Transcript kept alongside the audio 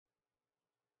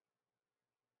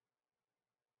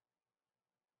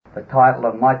The title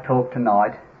of my talk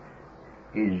tonight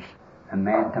is A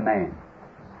Man to Man.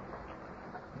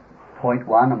 Point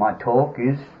 1 of my talk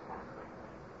is,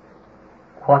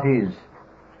 what is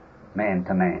man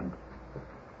to man?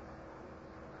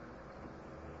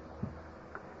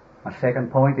 My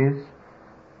second point is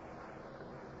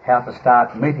how to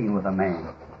start meeting with a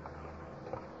man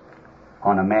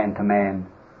on a man-to-man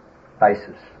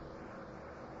basis.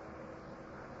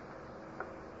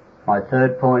 My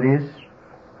third point is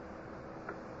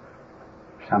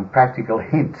some practical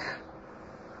hints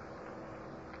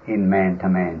in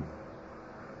man-to-man.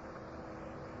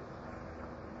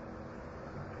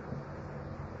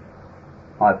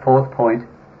 My fourth point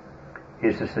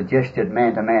is a suggested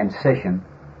man-to-man session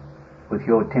with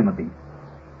your Timothy.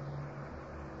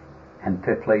 And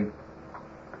fifthly,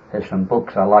 there's some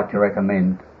books I like to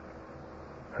recommend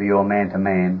for your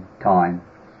man-to-man time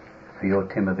for your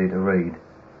Timothy to read,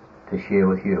 to share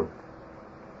with you.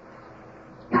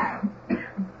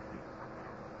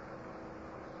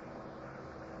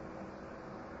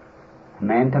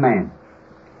 Man to man.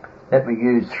 Let me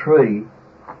use 3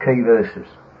 key verses.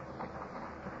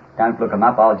 Don't look them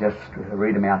up, I'll just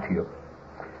read them out to you.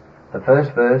 The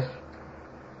first verse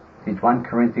is 1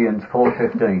 Corinthians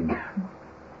 4:15.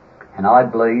 And I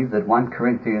believe that 1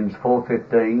 Corinthians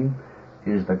 4:15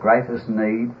 is the greatest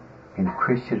need in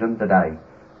Christendom today.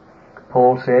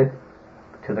 Paul said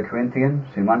to the Corinthians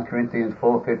in 1 Corinthians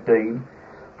 4:15,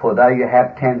 "For though you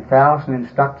have 10,000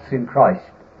 instructors in Christ,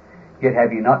 yet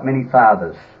have you not many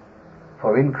fathers.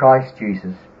 For in Christ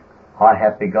Jesus I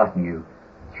have begotten you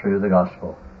through the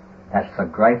gospel." That's the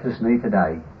greatest need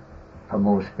today for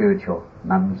more spiritual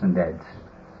mums and dads.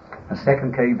 The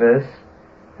second key verse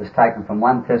is taken from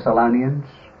 1 Thessalonians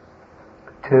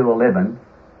 2:11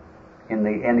 in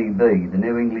the NEB, the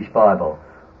New English Bible.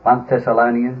 1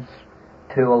 Thessalonians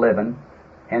 2:11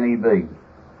 NEB,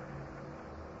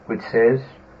 which says,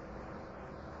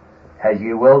 "As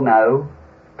you well know,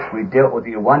 we dealt with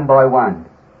you one by one,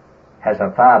 as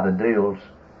a father deals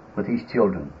with his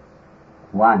children,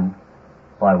 one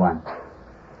by one."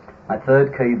 My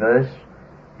third key verse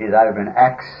is over in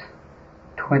Acts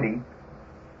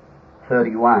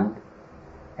 20:31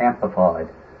 Amplified.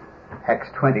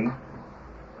 Acts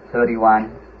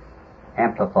 20:31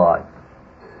 Amplified.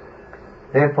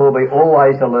 "Therefore be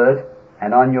always alert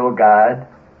and on your guard,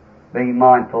 being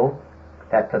mindful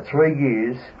that for 3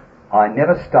 years I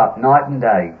never stopped night and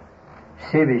day,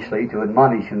 seriously to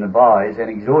admonish and advise and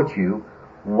exhort you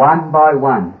one by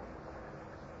one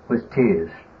with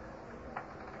tears."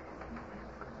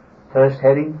 First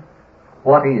heading,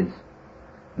 what is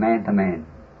man to man?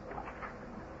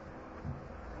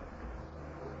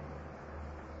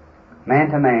 Man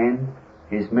to man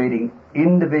is meeting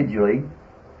individually,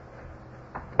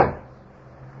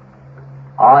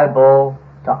 eyeball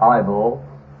to eyeball,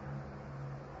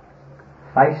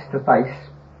 face to face,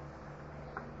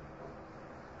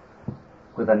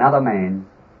 with another man,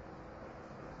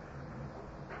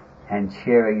 and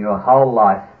sharing your whole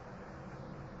life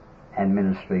and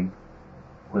ministry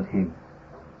with him.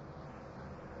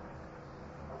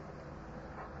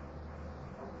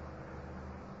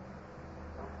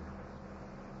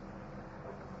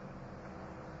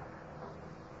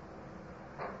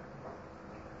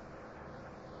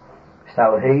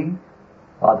 So he,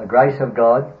 by the grace of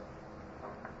God,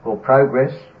 will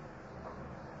progress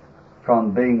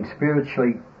from being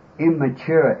spiritually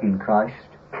immature in Christ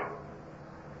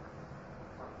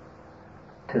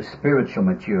to spiritual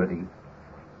maturity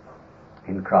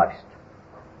in Christ.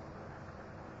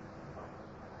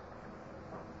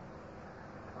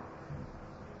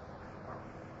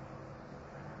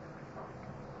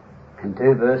 And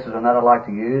 2 verses I'd like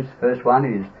to use. First one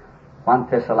is 1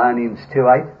 Thessalonians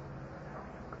 2:8.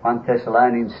 1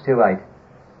 Thessalonians 2:8.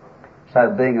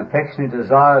 "So being affectionately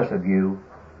desirous of you,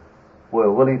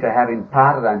 were willing to have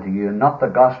imparted unto you not the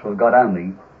gospel of God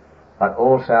only, but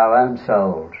also our own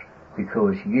souls,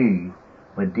 because ye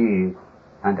were dear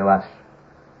unto us."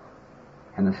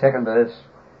 And the second verse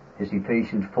is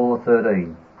Ephesians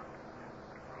 4:13.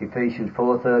 Ephesians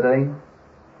 4:13.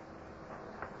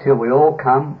 "Till we all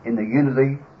come in the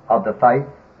unity of the faith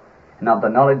and of the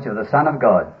knowledge of the Son of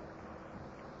God,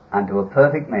 unto a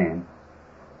perfect man,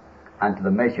 unto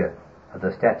the measure of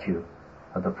the stature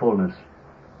of the fullness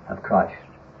of Christ."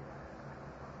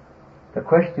 The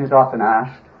question is often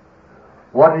asked,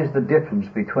 what is the difference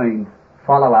between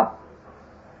follow-up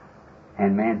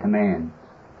and man-to-man?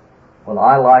 Well,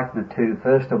 I liken the two,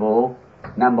 first of all,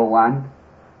 number 1,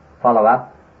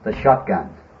 follow-up, the shotgun,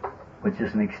 which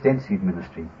is an extensive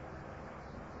ministry.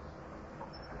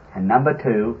 And number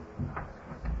 2,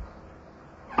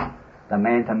 the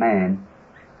man-to-man,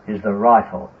 is the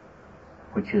rifle,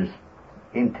 which is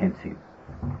intensive.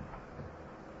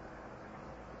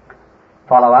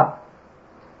 Follow-up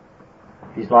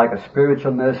is like a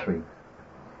spiritual nursery,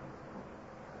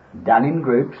 done in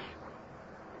groups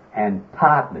and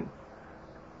partly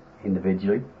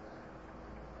individually.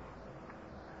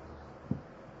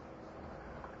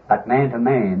 But man to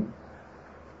man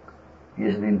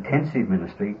is an intensive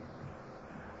ministry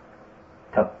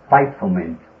to faithful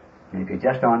men. And if you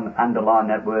just underline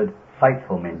that word,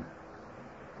 faithful men.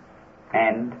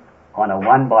 And on a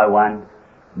one-by-one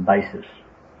basis.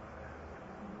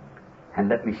 And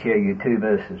let me share you 2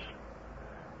 verses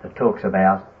that talks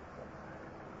about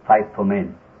faithful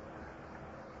men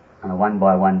on a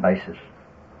one-by-one basis.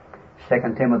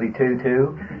 2 Timothy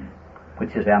 2:2,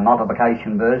 which is our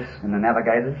multiplication verse in the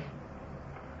Navigators.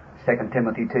 2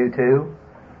 Timothy 2:2,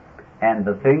 and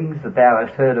the things that thou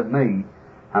hast heard of me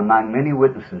among many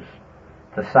witnesses,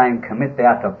 the same commit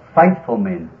thou to faithful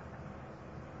men,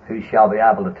 who shall be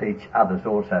able to teach others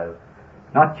also.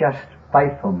 Not just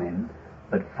faithful men,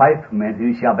 but faithful men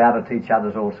who shall be able to teach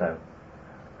others also.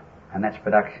 And that's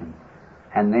production.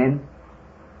 And then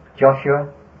Joshua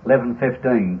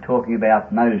 11:15, talking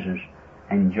about Moses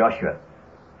and Joshua.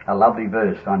 A lovely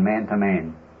verse on man to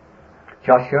man.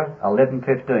 Joshua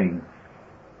 11:15,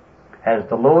 as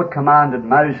the Lord commanded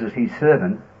Moses his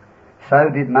servant, so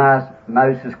did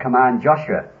Moses command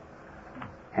Joshua,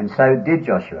 and so did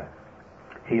Joshua.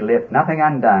 He left nothing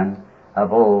undone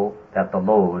of all that the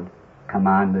Lord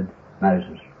commanded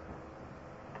Moses.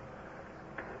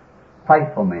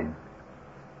 Faithful men.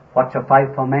 What's a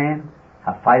faithful man?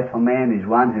 A faithful man is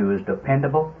one who is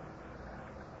dependable,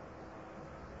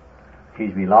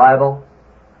 he's reliable,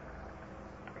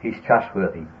 he's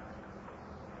trustworthy.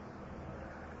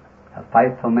 A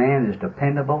faithful man is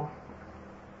dependable,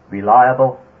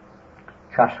 reliable,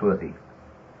 trustworthy.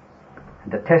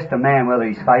 And to test a man whether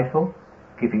he's faithful,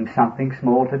 give him something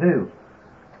small to do.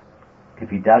 If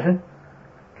he doesn't,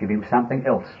 give him something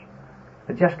else.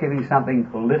 But just give him something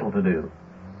little to do.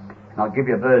 And I'll give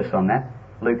you a verse on that.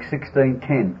 Luke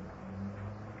 16:10.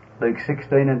 Luke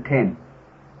 16:10.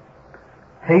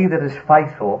 He that is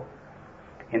faithful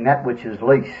in that which is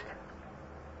least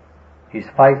is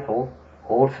faithful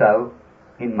also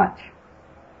in much.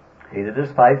 He that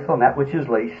is faithful in that which is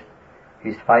least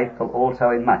is faithful also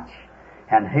in much.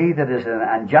 And he that is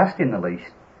unjust in the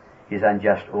least is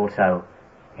unjust also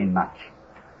in much.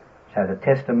 So to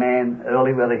test a man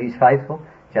early whether he's faithful,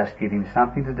 just give him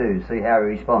something to do, see how he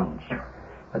responds.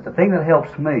 But the thing that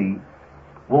helps me,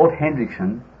 Walt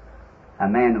Hendrickson, a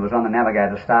man who was on the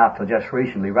Navigator staff till just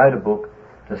recently, wrote a book,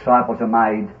 Disciples Are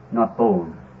Made, Not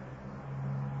Born.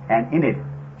 And in it,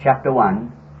 chapter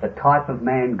 1, the type of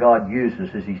man God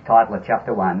uses is his title of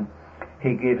chapter 1.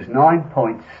 He gives 9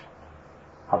 points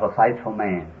of a faithful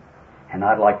man. And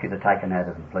I'd like you to take a note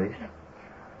of them, please.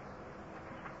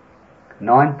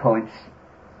 9 points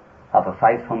of a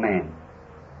faithful man.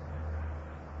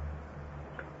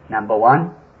 Number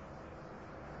 1,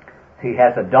 he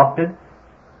has adopted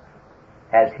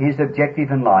as his objective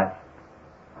in life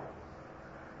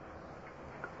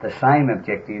the same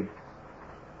objective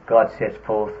God sets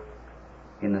forth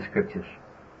in the Scriptures.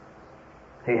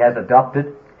 He has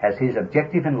adopted as his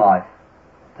objective in life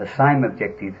the same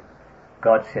objective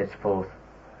God sets forth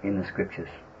in the Scriptures.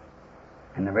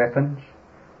 And the reference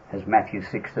is Matthew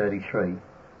 6:33.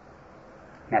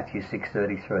 Matthew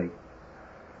 6:33.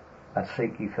 But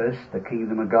seek ye first the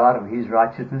kingdom of God and his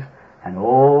righteousness, and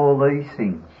all these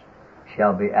things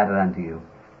shall be added unto you.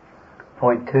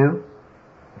 Point 2,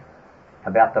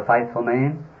 about the faithful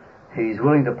man, he is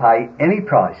willing to pay any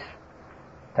price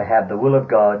to have the will of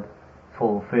God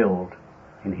fulfilled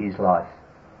in his life.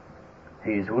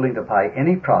 He is willing to pay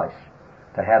any price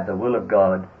to have the will of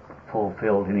God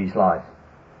fulfilled in his life.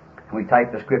 And we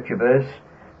take the scripture verse,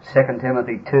 2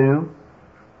 Timothy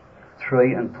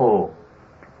 2:3 and 4.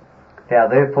 Thou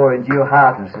therefore endure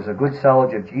hardness as a good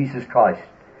soldier of Jesus Christ.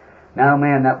 No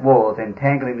man that warreth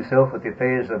entangle himself with the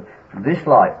affairs of this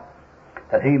life,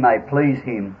 that he may please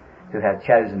him who hath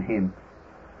chosen him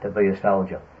to be a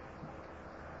soldier.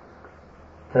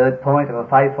 Third point of a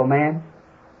faithful man,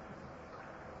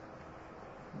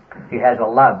 he has a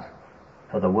love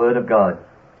for the Word of God.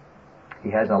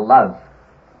 He has a love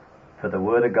for the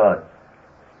Word of God.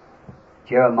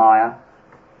 Jeremiah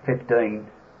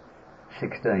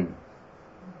 15:16.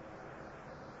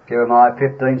 Jeremiah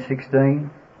 15:16,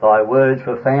 thy words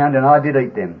were found, and I did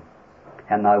eat them,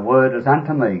 and thy word was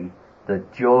unto me the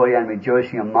joy and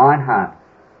rejoicing of mine heart,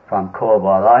 for I am called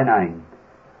by thy name,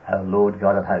 O Lord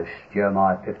God of hosts.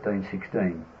 Jeremiah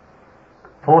 15:16.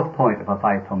 Fourth point of a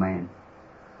faithful man,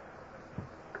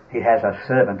 He has a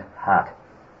servant heart.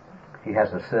 He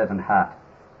has a servant heart.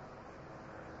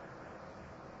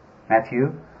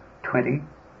 Matthew 20,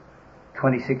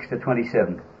 26 to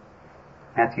 27.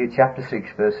 Matthew chapter 6,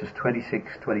 verses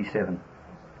 26, 27.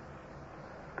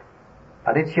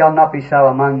 But it shall not be so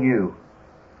among you,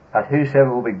 but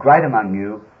whosoever will be great among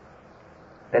you,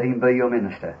 let him be your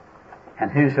minister.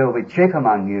 And whosoever will be chief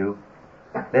among you,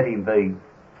 let him be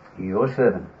your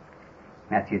servant.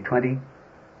 Matthew 20,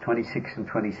 26 and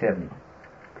 27.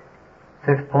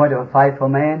 Fifth point of a faithful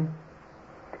man,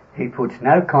 he puts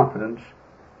no confidence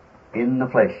in the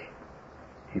flesh.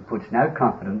 He puts no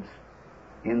confidence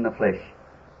in the flesh.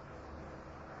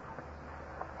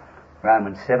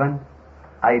 Romans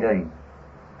 7:18.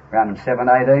 Romans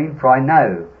 7:18, for I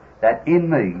know that in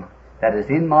me, that is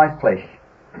in my flesh,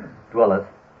 dwelleth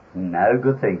no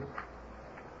good thing.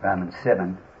 Romans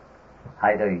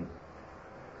 7:18.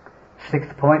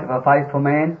 Sixth point of a faithful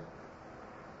man,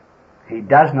 he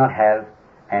does not have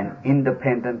an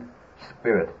independent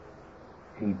spirit.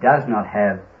 He does not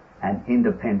have an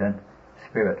independent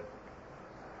spirit.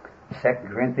 2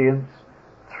 Corinthians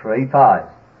 3:5.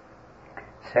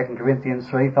 2 Corinthians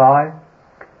 3:5.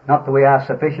 Not that we are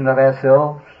sufficient of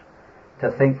ourselves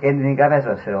to think anything of as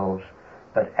ourselves,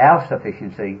 but our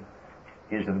sufficiency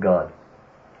is of God.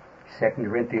 2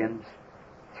 Corinthians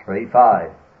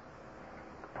 3:5.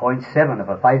 Point 7 of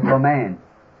a faithful man.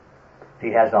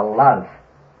 He has a love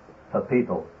for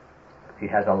people. He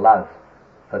has a love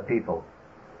for people.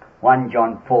 1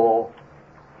 John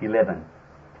 4:11.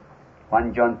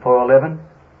 1 John 4:11.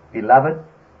 Beloved,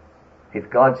 if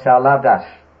God so loved us,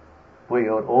 we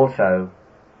ought also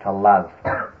to love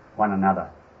one another.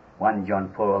 1 John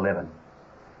 4:11.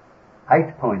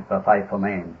 Eighth point for a faithful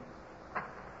man.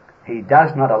 He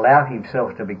does not allow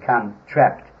himself to become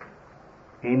trapped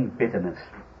in bitterness.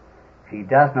 He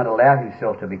does not allow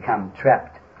himself to become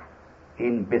trapped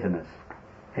in bitterness.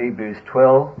 Hebrews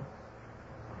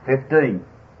 12:15.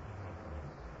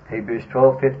 Hebrews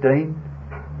 12:15.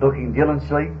 Looking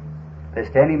diligently,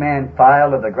 lest any man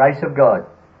fail of the grace of God,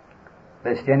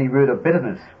 lest any root of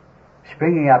bitterness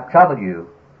springing up trouble you,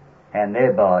 and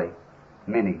thereby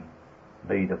many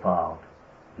be defiled.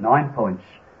 9 points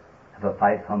of a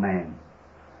faithful man.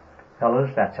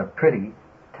 Fellas, that's a pretty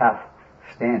tough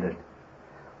standard.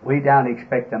 We don't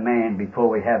expect a man, before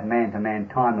we have man-to-man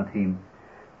time with him,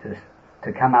 to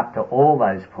come up to all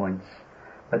those points,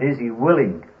 but is he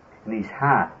willing in his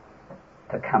heart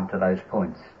to come to those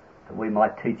points that we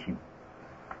might teach him?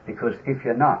 Because if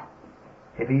you're not,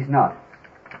 if he's not,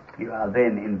 you are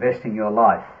then investing your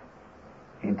life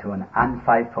into an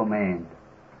unfaithful man.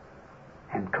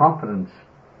 And confidence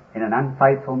in an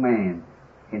unfaithful man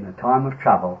in a time of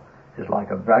trouble is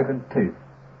like a broken tooth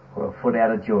or a foot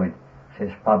out of joint,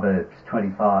 says Proverbs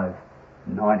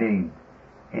 25:19.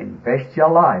 Invest your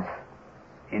life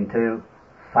into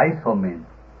faithful men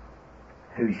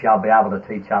who shall be able to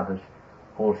teach others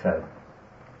also.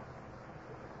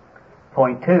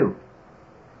 Point 2.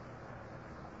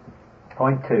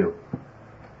 Point 2.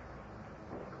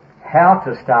 How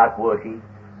to start working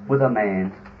with a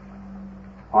man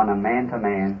on a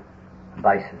man-to-man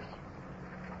basis.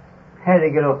 How to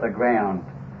get off the ground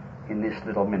in this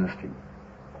little ministry.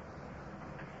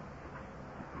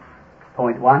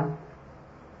 Point 1.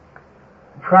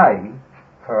 Pray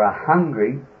for a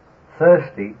hungry,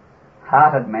 thirsty,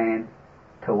 hearted man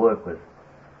to work with.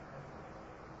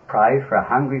 Pray for a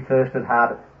hungry, thirsty,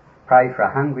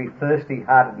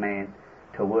 hearted man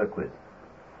to work with.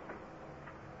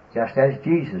 Just as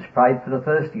Jesus prayed for the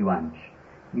thirsty ones.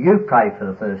 You pray for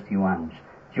the thirsty ones.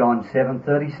 John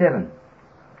 7:37.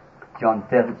 John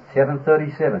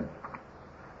 7:37.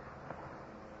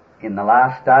 In the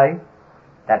last day,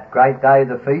 that great day of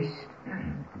the feast,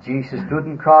 Jesus stood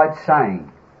and cried,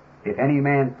 saying, if any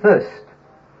man thirst,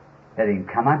 let him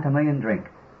come unto me and drink.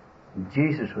 And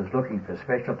Jesus was looking for a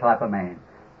special type of man,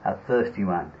 a thirsty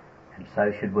one, and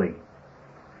so should we.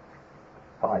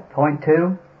 By point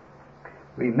 2,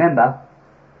 remember,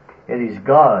 it is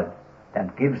God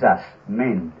that gives us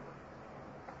men.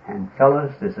 And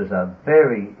fellas, this is a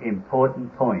very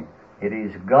important point. It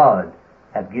is God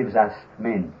that gives us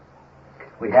men.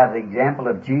 We have the example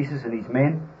of Jesus and his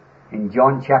men in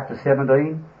John chapter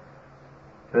 17,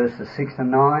 verses 6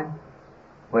 and 9,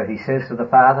 where he says to the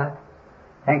Father,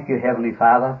 thank you, Heavenly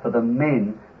Father, for the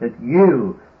men that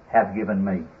you have given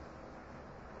me.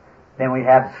 Then we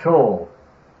have Saul,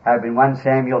 over in 1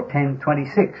 Samuel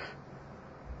 10:26.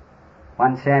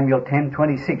 1 Samuel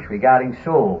 10:26 regarding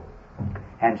Saul.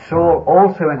 And Saul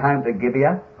also went home to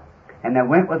Gibeah, and there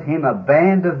went with him a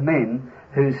band of men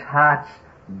whose hearts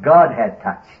God had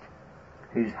touched.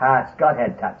 Whose hearts God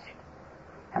had touched.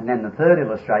 And then the third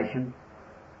illustration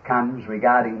comes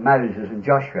regarding Moses and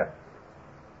Joshua.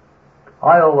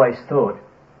 I always thought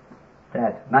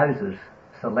that Moses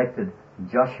selected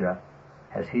Joshua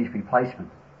as his replacement,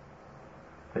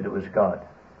 but it was God.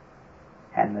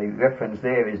 And the reference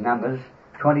there is Numbers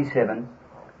 27,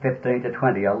 15 to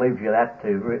 20. I'll leave you that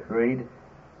to read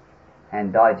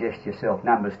and digest yourself.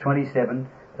 Numbers 27,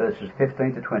 verses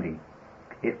 15 to 20.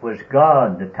 It was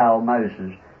God that told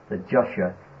Moses that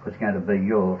Joshua was going to be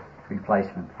your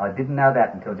replacement. I didn't know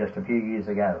that until just a few years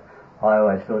ago. I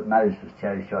always thought Moses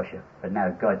chose Joshua, but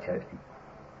no, God chose him.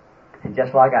 And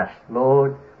just like us,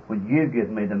 Lord, would you give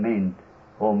me the men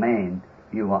or man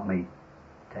you want me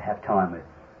to have time with?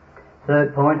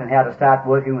 Third point on how to start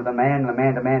working with a man on a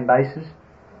man-to-man basis,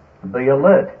 be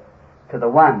alert to the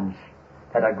ones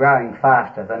that are growing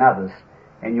faster than others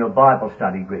in your Bible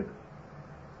study group.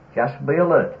 Just be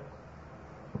alert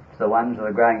to the ones that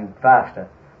are growing faster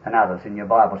than others in your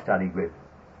Bible study group.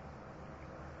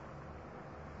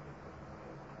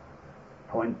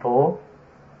 Point 4,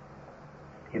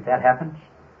 if that happens,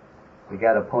 we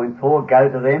go to point 4, go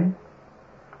to them,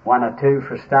 1 or 2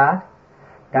 for a start.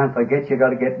 Don't forget you've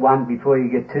got to get 1 before you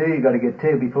get 2, you've got to get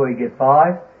 2 before you get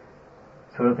 5,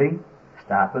 sort of thing.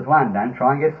 Start with 1, don't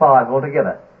try and get 5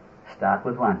 altogether. Start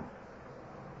with 1.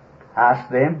 Ask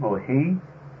them, or he,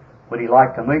 would he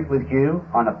like to meet with you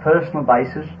on a personal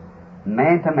basis,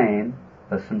 man to man,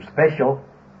 for some special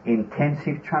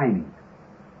intensive training.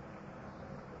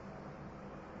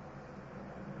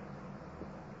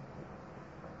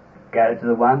 Go to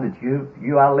the one that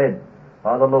you are led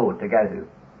by the Lord to go to.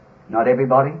 Not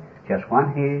everybody, just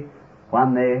 1 here,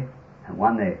 1 there, and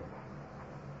 1 there.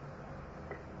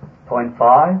 Point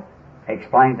 5,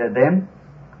 explain to them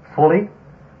fully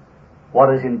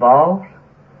what is involved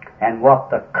and what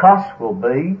the cost will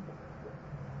be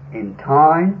in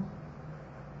time,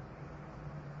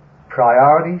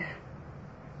 priorities,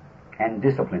 and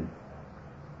discipline.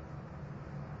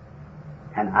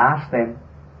 And ask them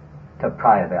to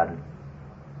pray about it.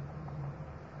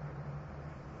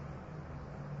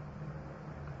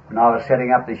 When I was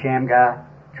setting up the Shamgar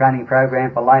training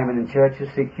program for laymen in churches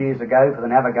 6 years ago for the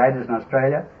navigators in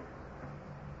Australia,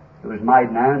 it was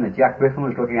made known that Jack Griffin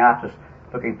was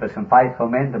looking for some faithful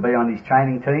men to be on his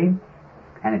training team,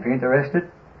 and if you're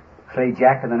interested, see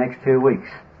Jack in the next 2 weeks.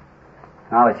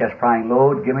 And I was just praying,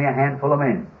 Lord, give me a handful of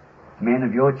men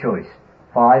of your choice.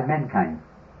 5 men came.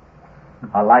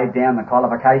 I laid down the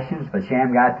qualifications for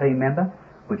Shamgar team member,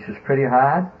 which was pretty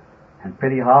hard and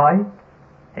pretty high,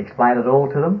 explained it all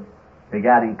to them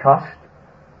regarding cost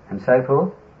and so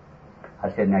forth.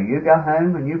 I said, now you go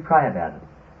home and you pray about it.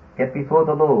 Get before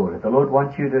the Lord. If the Lord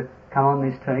wants you to come on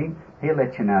this team, He'll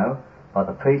let you know by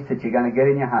the peace that you're going to get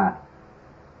in your heart.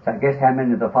 So guess how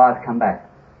many of the 5 come back?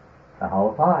 The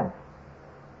whole 5.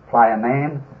 Play a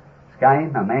man's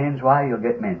game, a man's way, you'll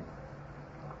get men.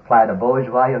 Play it a boy's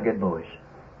way, you'll get boys.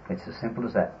 It's as simple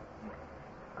as that.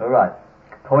 All right.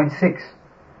 Point 6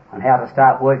 on how to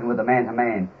start working with a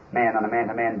man-to-man, man on a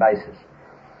man-to-man basis.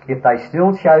 If they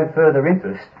still show further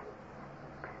interest,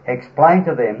 explain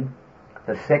to them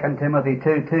the 2 Timothy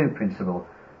 2:2 principle,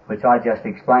 which I just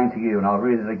explained to you, and I'll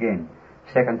read it again.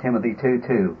 2 Timothy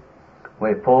 2:2,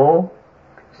 where Paul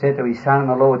said to his son in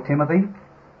the Lord Timothy,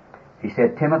 he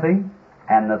said, Timothy,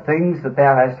 and the things that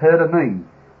thou hast heard of me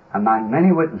among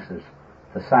many witnesses,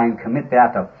 the same commit thou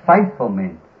to faithful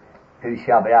men, who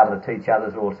shall be able to teach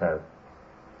others also.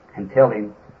 And tell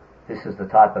him this is the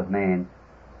type of man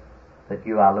that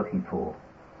you are looking for.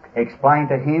 Explain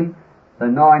to him the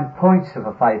 9 points of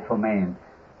a faithful man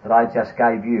that I just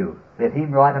gave you. Let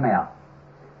him write them out.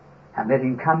 And let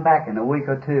him come back in a week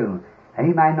or 2. And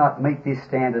he may not meet this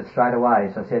standard straight away,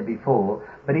 as I said before,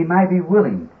 but he may be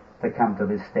willing to come to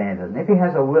this standard. And if he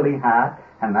has a willing heart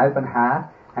and an open heart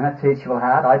and a teachable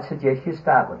heart, I'd suggest you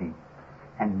start with him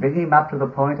and bring him up to the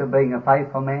point of being a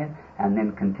faithful man and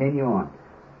then continue on,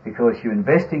 because you're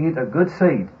investing into good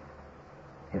seed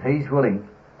if he's willing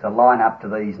to line up to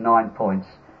these 9 points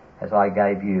as I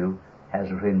gave you,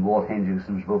 as was in Walt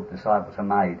Hendrickson's book, Disciples Are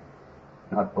Made,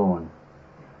 Not Born.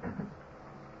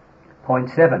 Point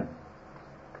 7.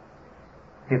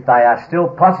 If they are still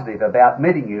positive about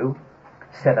meeting you,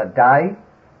 set a day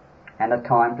and a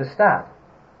time to start.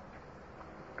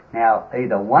 Now,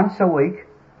 either once a week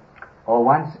or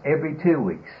once every 2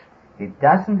 weeks. It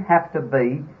doesn't have to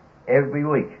be every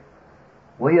week.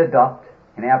 We adopt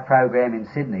in our program in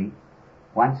Sydney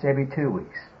once every 2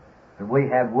 weeks. But we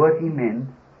have working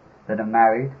men that are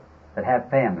married, that have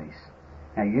families.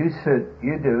 Now you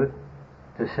do it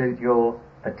to suit your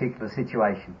particular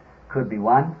situation. Could be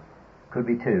 1, could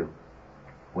be 2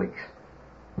 weeks.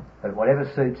 But whatever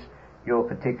suits your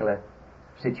particular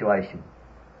situation.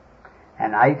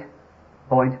 And 8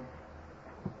 point,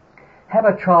 have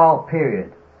a trial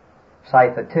period,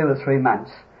 say for 2 or 3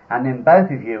 months, and then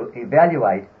both of you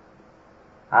evaluate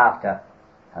after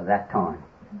that time.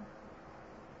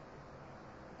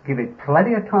 Give it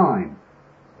plenty of time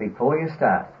before you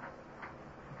start.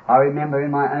 I remember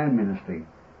in my own ministry,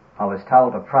 I was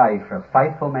told to pray for a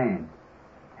faithful man,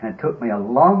 and it took me a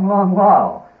long, long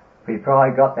while before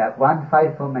I got that one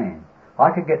faithful man.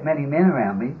 I could get many men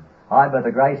around me. I, by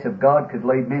the grace of God, could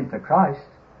lead men to Christ,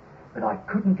 but I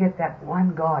couldn't get that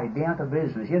one guy down to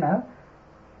business, you know.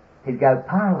 He'd go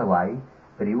part of the way,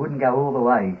 but he wouldn't go all the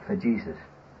way for Jesus.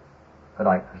 But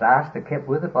I was asked and kept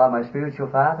with it by my spiritual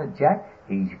father, Jack,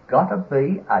 he's got to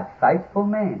be a faithful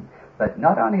man. But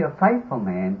not only a faithful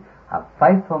man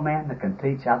that can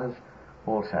teach others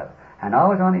also. And I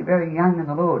was only very young in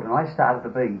the Lord when I started to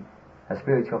be a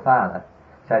spiritual father.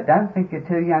 So don't think you're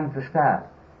too young to start.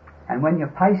 And when you're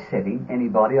pace setting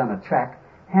anybody on a track,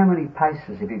 how many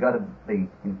paces have you got to be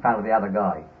in front of the other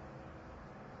guy?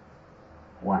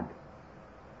 1.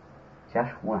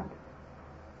 Just 1.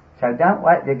 So don't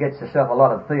wait till you get yourself a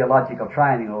lot of theological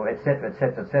training or etc.,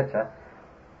 etc., etc.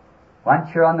 Once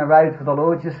you're on the road for the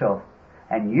Lord yourself,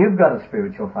 and you've got a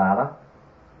spiritual father,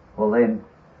 well then,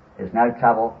 there's no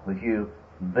trouble with you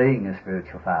being a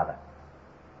spiritual father.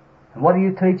 And what do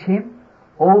you teach him?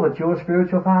 All that your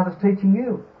spiritual father's teaching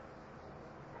you.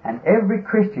 And every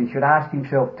Christian should ask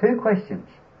himself 2 questions.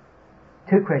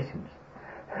 2 questions.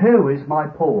 Who is my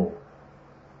Paul?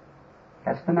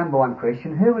 That's the number 1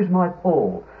 question. Who is my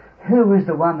Paul? Who is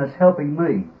the one that's helping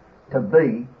me to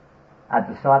be a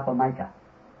disciple maker?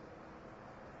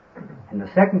 And the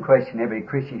second question every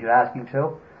Christian should ask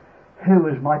himself, who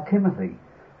is my Timothy?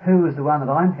 Who is the one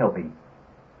that I'm helping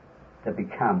to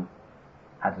become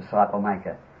a disciple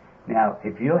maker? Now,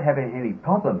 if you're having any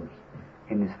problems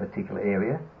in this particular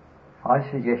area, I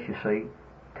suggest you see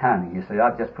Tony. You see,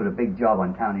 I've just put a big job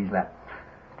on Tony's lap.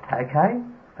 Okay?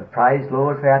 But praise the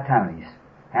Lord for our Tonys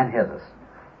and Heathers.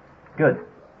 Good.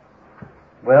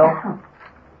 Well,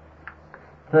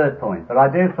 3rd point. But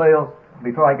I do feel,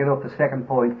 before I get off the 2nd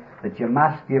point, that you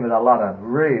must give it a lot of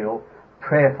real,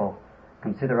 prayerful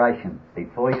consideration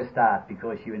before you start,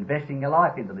 because you're investing your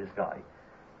life into this guy.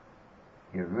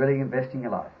 You're really investing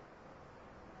your life.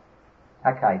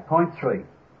 Okay, point 3.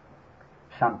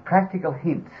 Some practical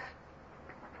hints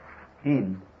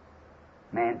in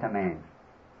man to man.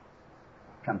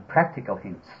 Some practical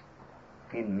hints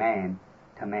in man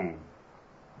to man.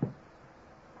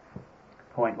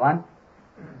 Point 1.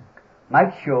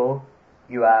 Make sure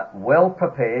you are well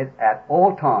prepared at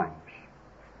all times,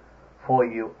 for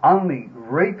you only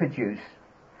reproduce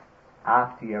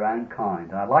after your own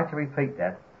kind. And I'd like to repeat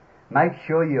that. Make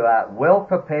sure you are well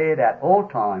prepared at all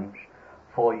times,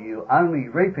 for you only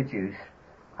reproduce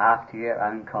after your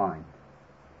own kind.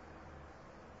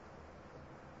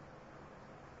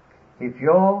 If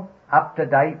you're up to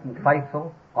date and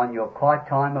faithful on your quiet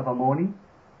time of a morning,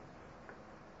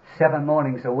 7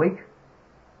 mornings a week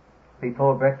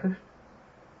before breakfast,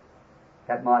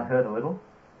 that might hurt a little.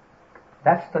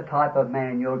 That's the type of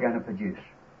man you're going to produce.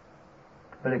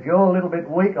 But if you're a little bit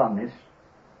weak on this,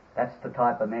 that's the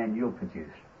type of man you'll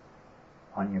produce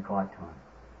on your quiet time.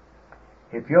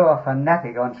 If you're a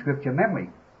fanatic on scripture memory,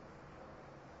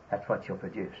 that's what you'll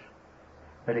produce.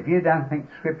 But if you don't think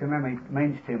scripture memory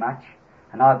means too much,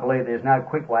 and I believe there's no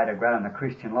quick way to grow in the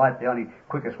Christian life, the only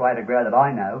quickest way to grow that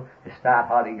I know is start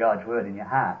hiding God's Word in your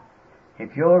heart.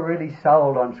 If you're really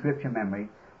sold on scripture memory,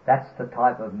 that's the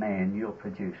type of man you'll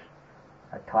produce.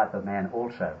 A type of man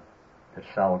also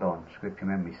that's sold on scripture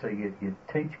memory. So you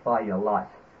teach by your life.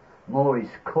 More is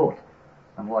caught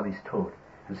than what is taught.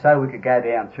 And so we could go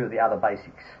down through the other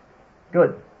basics.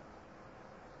 Good.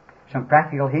 Some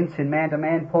practical hints in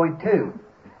man-to-man. Point 2.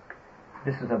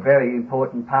 This is a very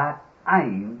important part.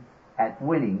 Aim at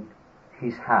winning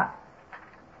his heart.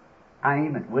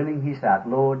 Aim at winning his heart.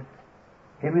 Lord,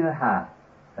 give me the heart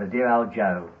of dear old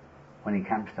Joe when he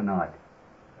comes tonight.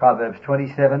 Proverbs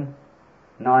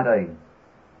 27:19.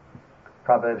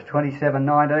 Proverbs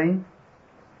 27:19.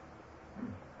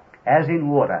 As in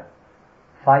water,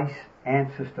 face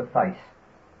answers to face,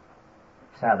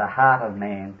 so the heart of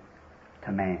man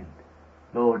to man.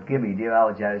 Lord, give me dear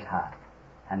old Joe's heart.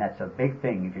 And that's a big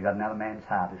thing if you've got another man's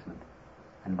heart, isn't it?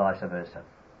 And vice versa.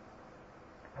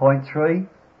 Point 3,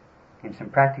 in some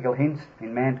practical hints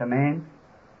in man to man,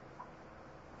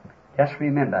 just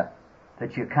remember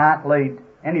that you can't lead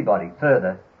anybody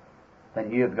further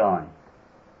than you've gone.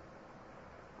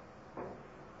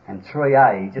 And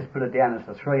 3A, just put it down as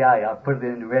the 3A, I've put it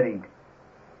in red ink.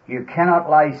 You cannot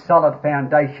lay solid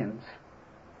foundations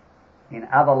in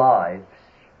other lives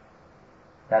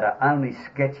that are only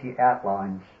sketchy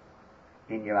outlines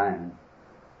in your own.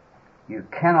 You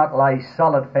cannot lay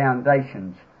solid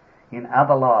foundations in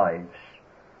other lives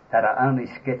that are only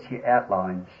sketchy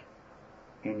outlines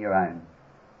in your own.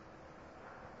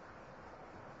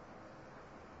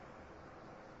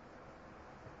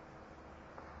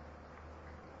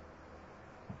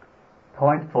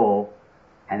 Point 4,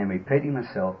 and in repeating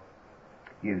myself,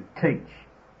 you teach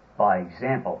by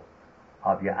example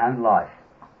of your own life.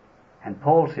 And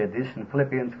Paul said this in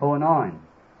Philippians 4:9.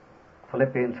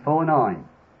 Philippians 4:9.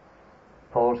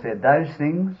 Paul said, those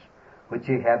things which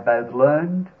ye have both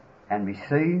learned and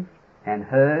received and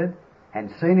heard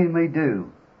and seen in me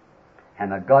do,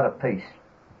 and the God of peace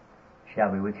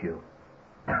shall be with you.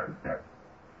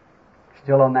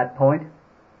 Still on that point,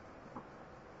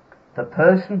 the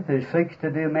person who seeks to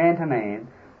do man to man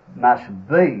must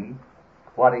be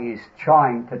what he is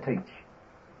trying to teach.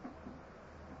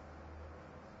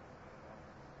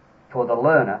 For the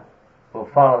learner will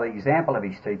follow the example of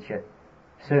his teacher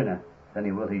sooner than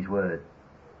he will his word.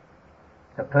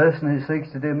 The person who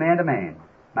seeks to do man to man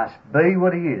must be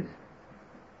what he is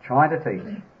trying to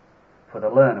teach. For the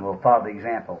learner will follow the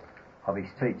example of his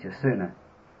teacher sooner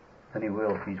than he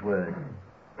will his word.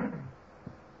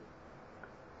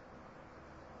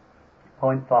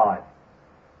 Point 5,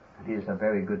 and here's a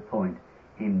very good point.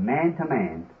 In man to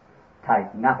man,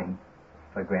 take nothing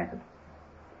for granted.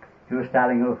 If you're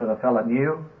starting off with a fellow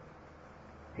new,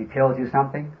 he tells you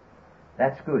something,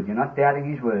 that's good. You're not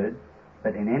doubting his word,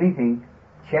 but in anything,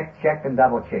 check and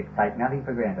double check. Take nothing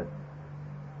for granted.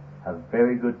 A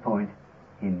very good point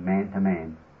in man to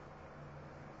man.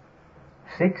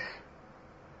 6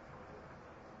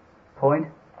 point,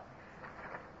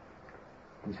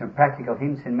 and some practical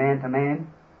hints in man to man.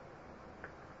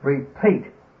 Repeat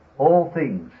all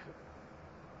things.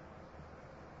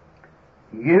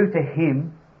 You to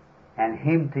him and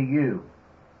him to you.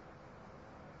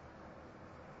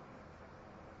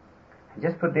 And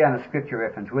just put down a scripture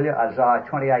reference, will you? Isaiah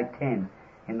 28:10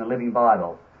 in the Living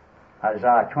Bible.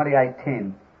 Isaiah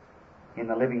 28:10 in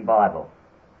the Living Bible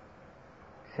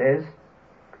says,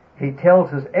 he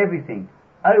tells us everything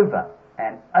over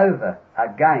and over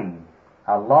again,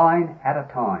 a line at a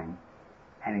time,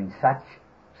 and in such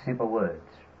simple words.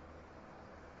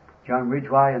 John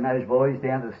Ridgway and those boys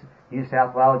down to New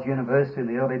South Wales University in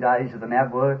the early days of the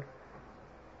NAB work,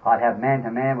 I'd have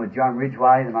man-to-man with John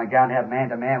Ridgway, and I'd go and have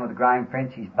man-to-man with Graham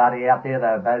French, his buddy out there. They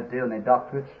were both doing their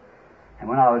doctorates. And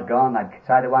when I was gone, they'd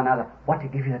say to one another, what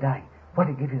did he give you today? What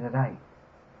did he give you today?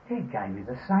 He gave me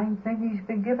the same thing he's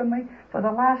been giving me for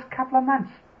the last couple of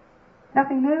months.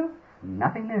 Nothing new?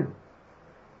 Nothing new.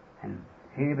 And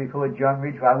here before John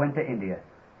Ridgway went to India,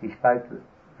 he spoke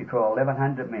before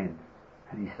 1,100 men.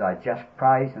 And he said, I just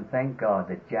praise and thank God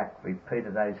that Jack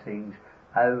repeated those things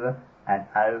over and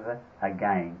over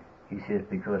again. He says,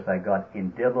 because they got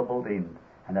indelible in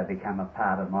and they become a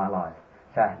part of my life.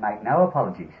 So make no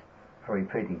apologies for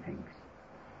repeating things.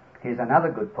 Here's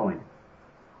another good point.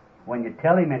 When you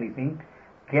tell him anything,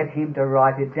 get him to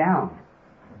write it down.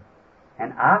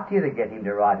 And after you get him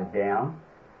to write it down,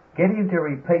 get him to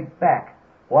repeat back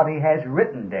what he has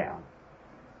written down.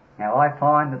 Now I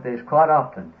find that there's quite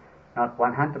often not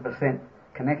 100%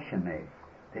 connection there.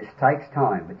 This takes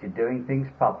time, but you're doing things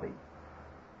properly.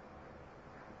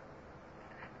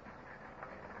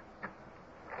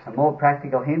 Some more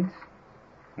practical hints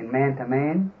in man to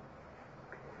man.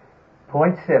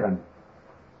 Point 7.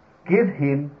 Give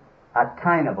him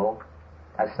attainable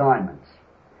assignments.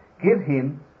 Give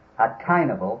him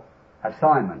attainable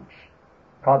assignments.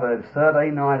 Proverbs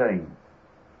 13:19.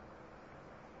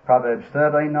 Proverbs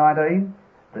 13:19.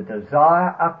 The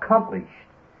desire accomplished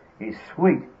is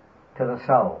sweet to the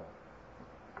soul.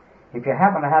 If you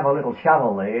happen to have a little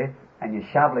shovel there and you're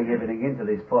shoveling everything into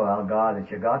this poor old guy that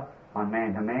you got on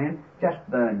man to man, just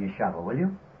burn your shovel, will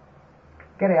you?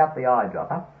 Get out the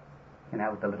eyedropper, you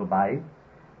know, with the little babe.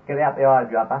 Get out the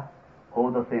eyedropper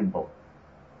or the thimble.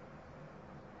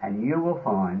 And you will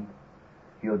find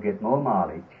you'll get more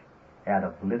mileage out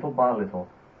of little by little,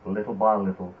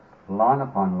 line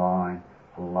upon line,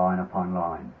 line upon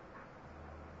line.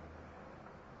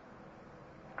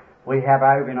 We have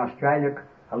over in Australia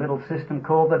a little system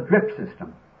called the drip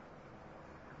system.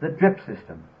 The drip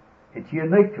system. It's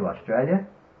unique to Australia.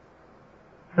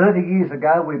 30 years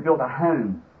ago we built a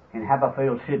home in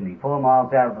Haberfield, Sydney, 4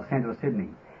 miles out of the centre of Sydney,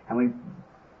 and we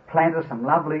planted some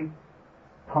lovely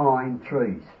pine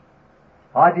trees.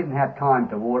 I didn't have time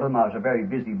to water them. I was a very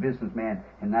busy businessman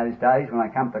in those days. When I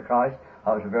come to Christ,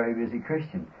 I was a very busy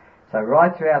Christian. So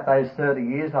right throughout those 30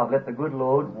 years, I've let the good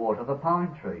Lord water the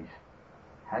pine trees.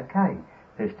 Okay.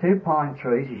 There's 2 pine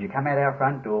trees as you come out our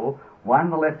front door, one on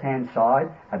the left-hand side,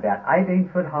 about 18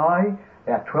 foot high,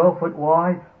 about 12 foot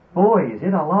wide. Boy, is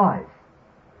it alive.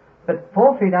 But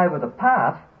 4 feet over the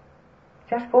path,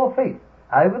 just 4 feet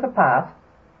over the path,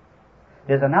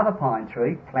 there's another pine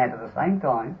tree planted at the same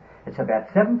time. It's about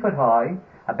 7 foot high,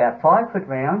 about 5 foot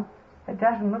round. It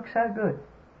doesn't look so good.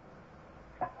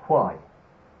 Why?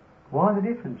 Why the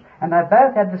difference? And they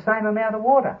both had the same amount of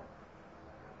water.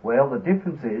 Well, the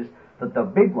difference is that the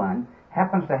big one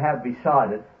happens to have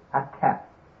beside it a tap.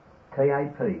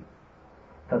 T-A-P.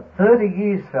 For 30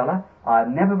 years, fella, I've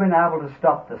never been able to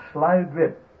stop the slow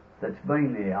drip that's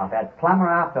been there. I've had plumber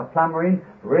after plumber in,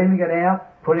 reaming it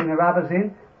out, putting the rubbers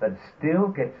in, but still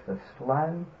gets the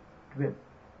slow drip.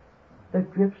 The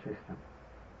drip system.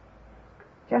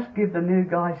 Just give the new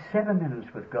guy 7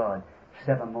 minutes with God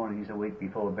 7 mornings a week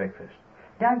before breakfast.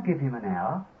 Don't give him an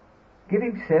hour. Give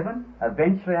him 7.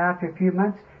 Eventually, after a few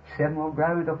months, 7 will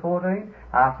grow into 14.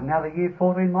 After another year,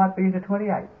 14 might be into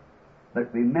 28.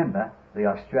 But remember the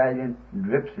Australian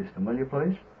drip system, will you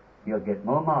please? You'll get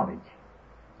more mileage.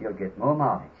 You'll get more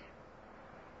mileage.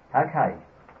 Okay.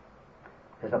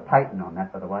 There's a patent on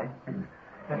that, by the way.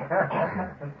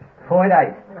 Point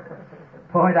 8.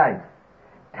 Point 8.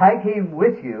 Take him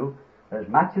with you as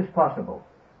much as possible.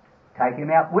 Take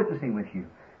him out witnessing with you.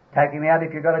 Take him out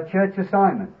if you've got a church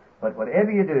assignment. But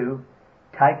whatever you do,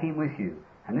 take him with you.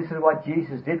 And this is what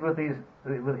Jesus did with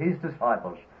his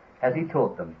disciples as he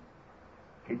taught them.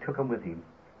 He took them with him.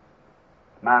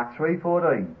 Mark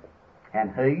 3:14.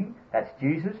 And he, that's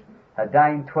Jesus,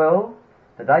 ordained 12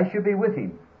 that they should be with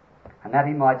him, and that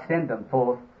he might send them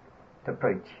forth to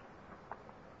preach.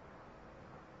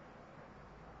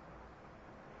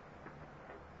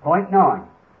 Point 9.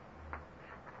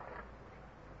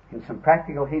 In some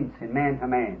practical hints in man to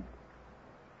man.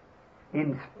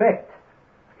 Inspect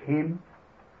him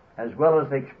as well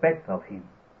as expect of him.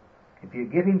 If you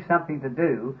give him something to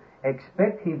do,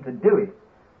 expect him to do it.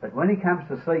 But when he comes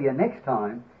to see you next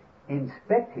time,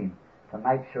 inspect him to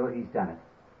make sure he's done it.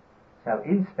 So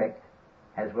inspect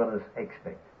as well as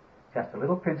expect. Just a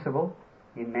little principle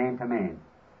in man to man.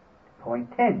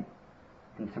 Point 10.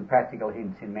 In some practical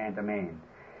hints in man to man.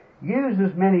 Use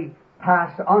as many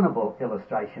past honourable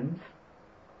illustrations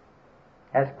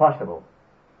as possible.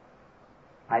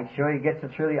 Make sure he gets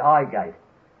it through the eye gate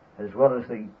as well as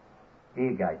the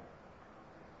ear gate.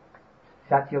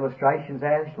 Such illustrations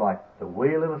as, like the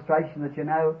wheel illustration that you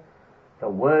know, the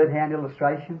word hand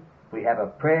illustration, we have a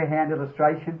prayer hand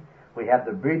illustration, we have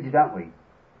the bridge, don't we?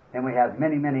 Then we have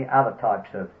many, many other types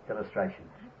of illustrations.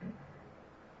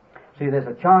 See, there's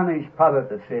a Chinese proverb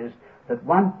that says that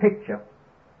one picture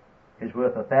is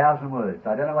worth 1,000 words.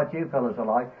 I don't know what you fellas are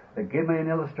like, but give me an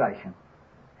illustration.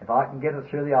 If I can get it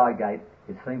through the eye gate,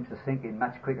 it seems to sink in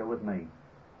much quicker with me.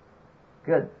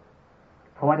 Good.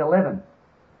 Point 11.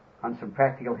 On some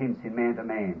practical hints in man to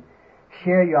man.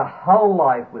 Share your whole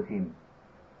life with him.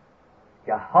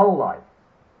 Your whole life.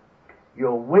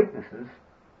 Your weaknesses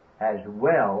as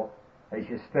well as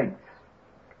your strengths.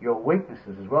 Your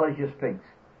weaknesses as well as your strengths.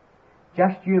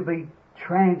 Just you be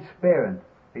transparent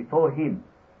before him.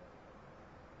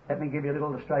 Let me give you a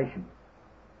little illustration.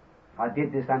 I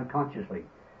did this unconsciously.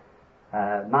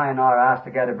 May and I were asked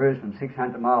to go to Brisbane,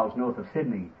 600 miles north of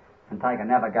Sydney, and take a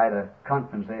navigator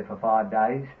conference there for 5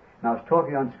 days. And I was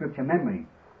talking on scripture memory.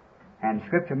 And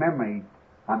scripture memory,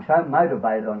 I'm so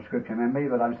motivated on scripture memory,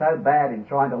 but I'm so bad in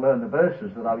trying to learn the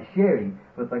verses that I was sharing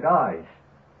with the guys.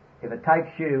 If it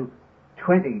takes you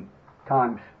 20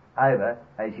 times over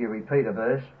as you repeat a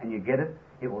verse and you get it,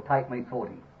 it will take me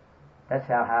 40. That's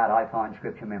how hard I find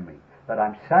scripture memory. But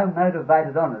I'm so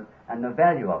motivated on it and the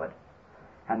value of it.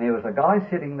 And there was a guy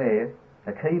sitting there,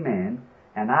 a key man,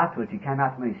 and afterwards he came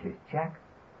up to me and he says, Jack,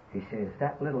 he says,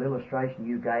 that little illustration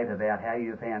you gave about how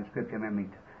you found scripture memory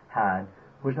hard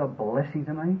was a blessing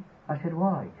to me. I said,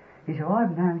 why? He said,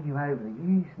 I've known you over the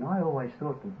years, and I always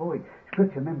thought that, boy,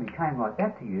 scripture memory came like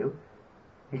that to you.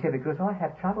 He said, because I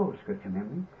have trouble with scripture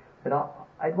memory, but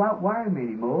it won't worry me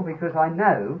anymore because I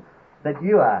know that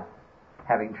you are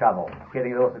having trouble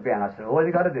getting it off the ground. I said, all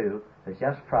you've got to do is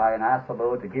just pray and ask the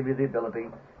Lord to give you the ability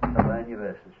to learn your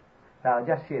verses. So I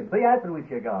just said, be open with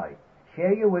your guy.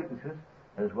 Share your weaknesses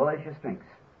as well as your strengths.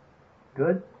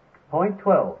 Good. Point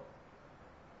 12.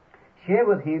 Share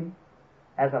with him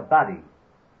as a buddy,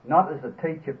 not as a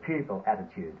teacher-pupil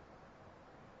attitude.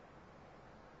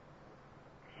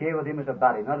 Share with him as a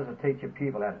buddy, not as a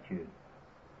teacher-pupil attitude.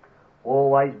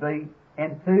 Always be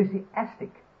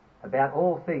enthusiastic about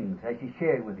all things as you're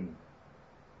sharing with him.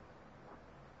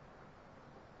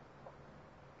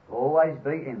 Always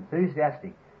be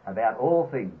enthusiastic about all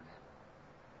things.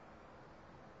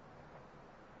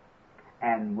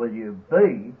 And will you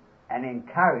be an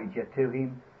encourager to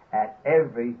him at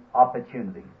every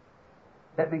opportunity?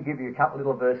 Let me give you a couple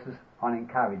little verses on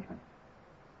encouragement.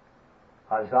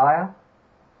 Isaiah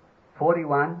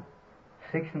 41,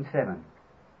 6 and 7.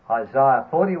 Isaiah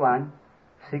 41,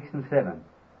 6 and 7.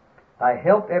 They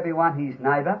helped everyone his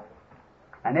neighbour,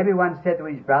 and everyone said to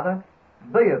his brother,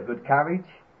 be of good courage.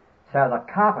 So the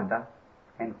carpenter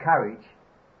encouraged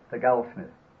the goldsmith.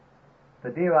 The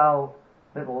dear old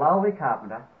little lowly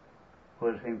carpenter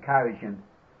was encouraging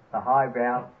the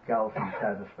highbrow goldsmith,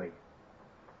 so to speak.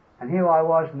 And here I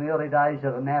was in the early days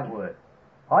of the NAV.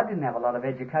 I didn't have a lot of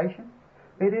education,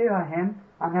 but here I am,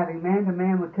 I'm having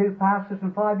man-to-man with 2 pastors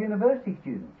and 5 university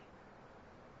students.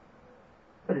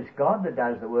 But it's God that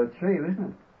does the work through you,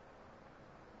 isn't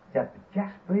it?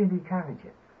 Just be an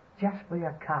encourager. Just be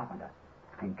a carpenter,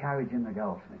 encouraging the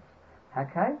goldsmiths.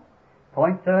 Okay?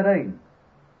 Point 13.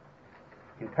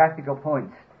 In practical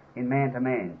points in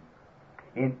man-to-man.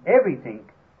 In everything,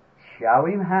 show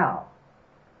him how.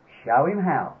 Show him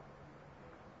how.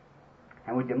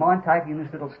 And would you mind taking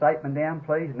this little statement down,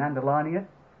 please, and underlining it?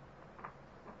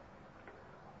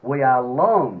 We are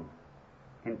long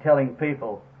in telling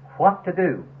people what to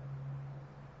do.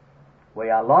 We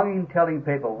are long in telling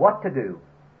people what to do,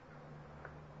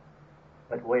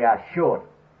 but we are short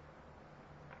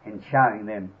in showing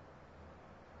them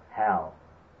how.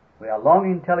 We are long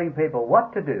in telling people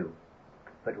what to do,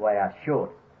 but we are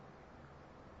short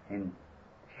in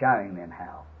showing them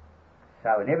how.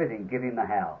 So in everything, give him the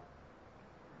how.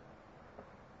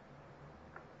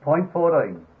 Point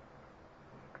 14.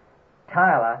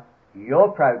 Tailor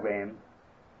your program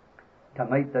to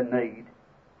meet the need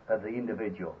of the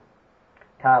individual.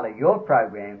 Tailor your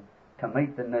program to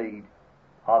meet the need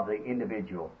of the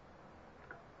individual.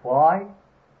 Why?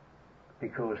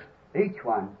 Because each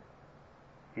one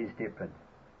is different.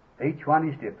 Each one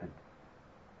is different.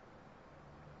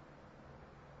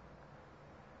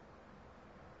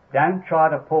 Don't try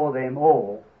to pour them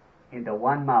all into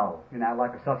one mould,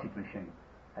 like a sausage machine.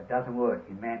 That doesn't work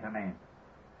in man-to-man.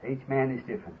 Each man is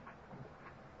different.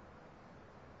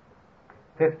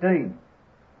 15.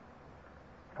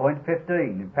 Point 15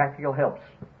 in practical helps.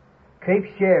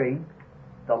 Keep sharing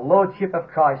the Lordship of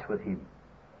Christ with him.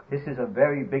 This is a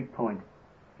very big point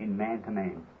in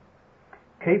man-to-man.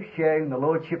 Keep sharing the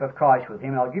Lordship of Christ with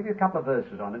him. And I'll give you a couple of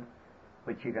verses on it,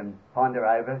 which you can ponder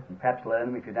over and perhaps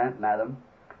learn them if you don't know them.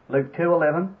 Luke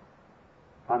 2:11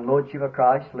 on Lordship of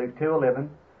Christ. Luke 2:11.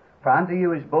 For unto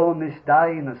you is born this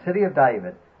day in the city of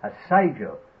David a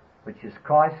Saviour, which is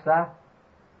Christ the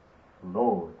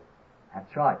Lord.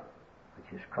 That's right,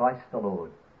 which is Christ the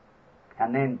Lord.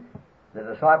 And then the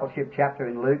discipleship chapter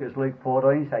in Luke is Luke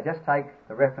 14, so just take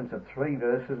the reference of 3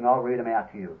 verses and I'll read them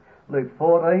out to you. Luke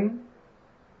 14,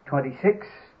 26,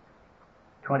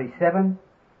 27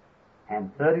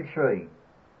 and 33.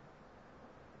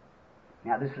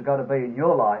 Now this has got to be in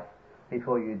your life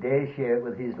before you dare share it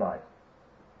with his life.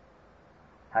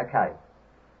 Okay.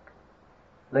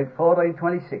 Luke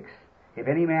 14:26. If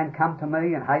any man come to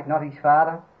me and hate not his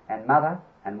father and mother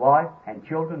and wife and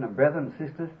children and brethren and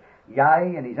sisters,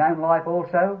 yea, and his own life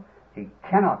also, he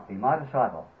cannot be my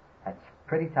disciple. That's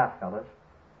pretty tough, fellas.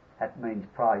 That means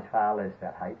prize far less,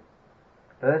 that hate.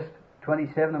 Verse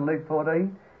 27 in Luke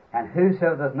 14, and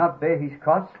whosoever does not bear his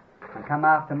cross and come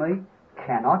after me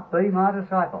cannot be my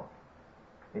disciple.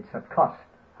 It's a cost,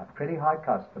 a pretty high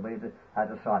cost to be a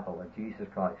disciple of Jesus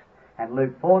Christ. And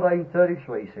Luke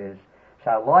 14:33 says,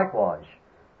 so likewise,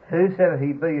 whosoever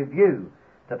he be of you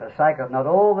that forsaketh not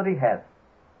all that he hath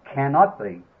cannot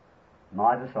be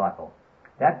my disciple.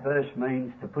 That verse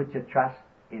means to put your trust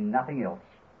in nothing else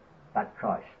but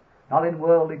Christ. Not in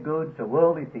worldly goods or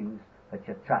worldly things, but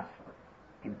your trust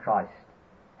in Christ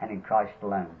and in Christ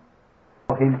alone.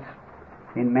 Hints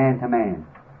in man-to-man.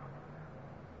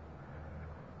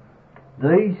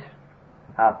 These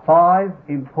are 5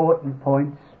 important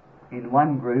points in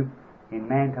one group in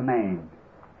man-to-man,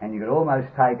 and you could almost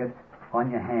take it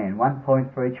on your hand, 1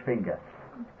 point for each finger.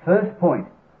 First point,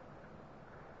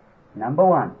 number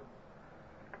 1,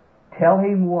 tell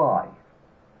him why.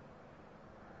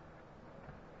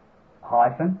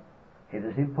 Hyphen, it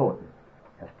is important.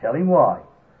 Just tell him why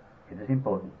it is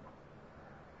important.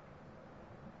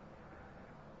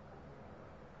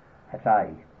 That's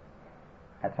A.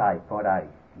 That's A, point A,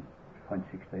 point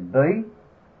 16. B,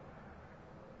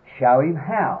 show him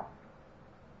how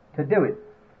to do it.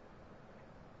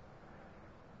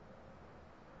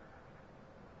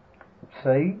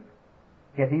 C,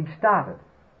 get him started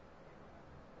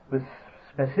with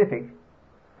specific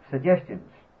suggestions.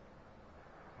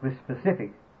 With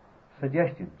specific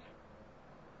suggestions.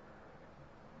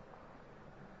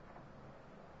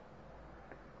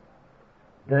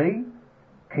 D,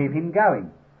 keep him going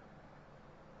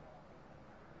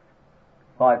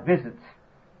by visits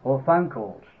or phone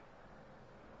calls.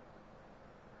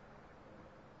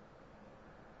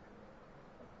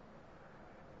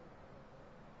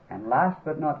 And last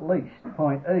but not least,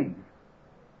 point E,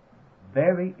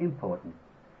 very important,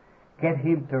 get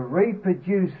him to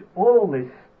reproduce all this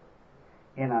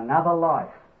in another life.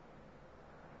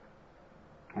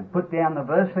 And put down the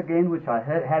verse again, which I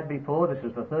had before. This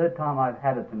is the third time I've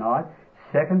had it tonight.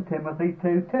 2 Timothy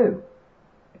 2:2.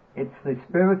 It's the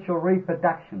spiritual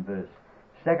reproduction verse.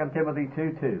 2 Timothy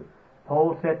 2:2.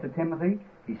 Paul said to Timothy,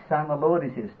 his son the Lord, he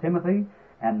says, Timothy,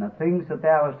 and the things that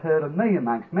thou hast heard of me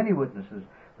amongst many witnesses,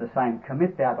 the same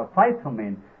commit thou to faithful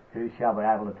men who shall be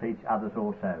able to teach others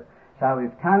also. So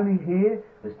if Tony here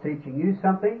was teaching you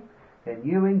something, then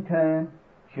you in turn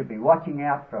should be watching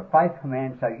out for a faithful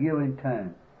man so you in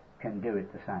turn can do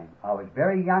it the same. I was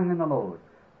very young in the Lord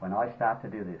when I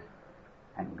started to do this,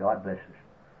 and God bless us.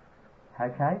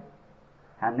 Okay?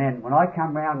 And then when I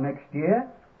come round next year,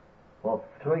 or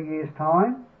 3 years'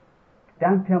 time,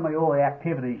 don't tell me all the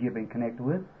activities you've been connected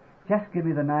with. Just give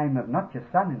me the name of not your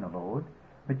son in the Lord,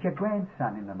 but your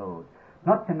grandson in the Lord.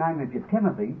 Not the name of your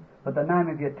Timothy, but the name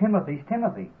of your Timothy's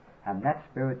Timothy. And that's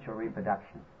spiritual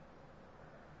reproduction.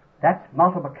 That's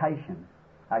multiplication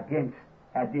against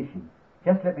addition.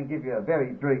 Just let me give you a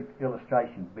very brief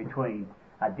illustration between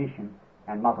addition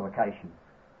and multiplication.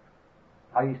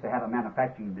 I used to have a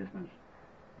manufacturing business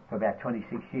for about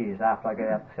 26 years after I got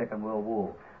out of the Second World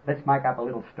War. Let's make up a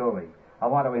little story. I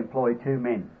want to employ 2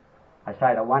 men. I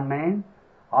say to one man,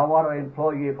 I want to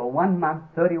employ you for 1 month,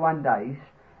 31 days,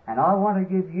 and I want to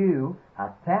give you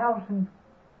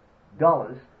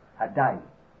 $1,000 a day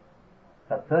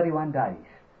for 31 days.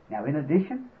 Now, in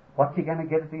addition, what's he going to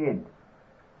get at the end?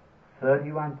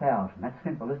 31,000. That's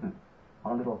simple, isn't it?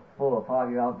 My little 4 or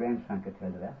 5-year-old grandson could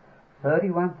tell you that.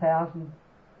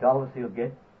 $31,000 he'll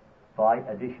get by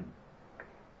addition.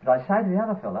 But I say to the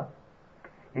other fella,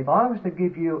 if I was to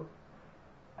give you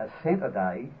a cent a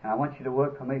day, and I want you to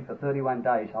work for me for 31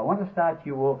 days, I want to start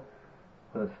you off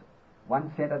with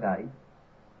 1 cent a day,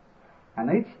 and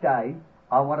each day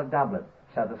I want to double it.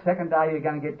 So the second day you're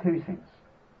going to get 2 cents.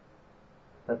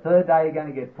 The third day you're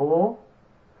going to get 4.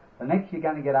 The next you're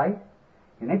going to get 8.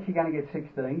 The next you're going to get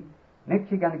 16.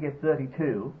 Next you're going to get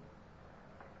 32.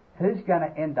 Who's going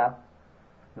to end up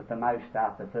with the most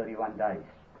after 31 days?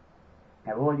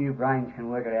 Now all you brains can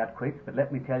work it out quick, but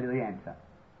let me tell you the answer.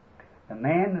 The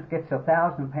man that gets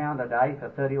 £1,000 a day for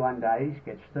 31 days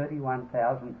gets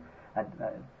 31,000,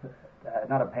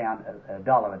 not a pound, a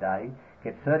dollar a day,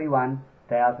 gets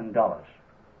 $31,000.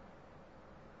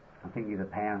 I'm thinking of the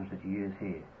pounds that you use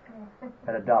here.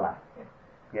 At $1.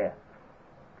 Yeah.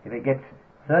 If he gets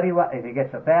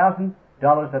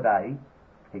 $1,000 a day,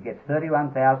 he gets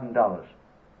 $31,000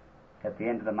 at the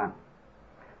end of the month.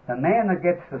 The man that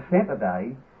gets the cent a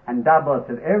day and doubles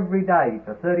it every day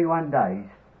for 31 days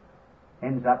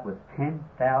ends up with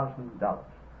 $10,000.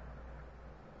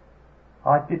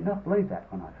 I did not believe that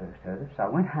when I first heard it, so I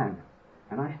went home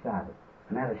and I started.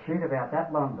 And I had a sheet about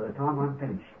that long by the time I'm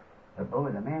finished. But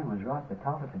boy, the man was right that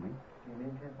told it to me. You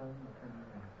mean 10,000 or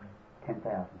 10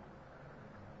 million? 10,000.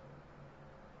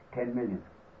 10 million.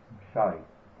 Sorry.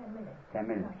 10 million. 10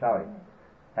 million. Sorry.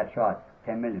 That's right.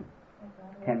 10 million.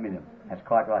 10 million. That's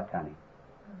quite right, Tony.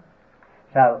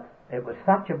 So it was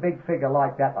such a big figure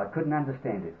like that, I couldn't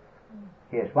understand it.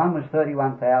 Yes, one was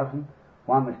 31,000,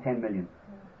 one was 10 million.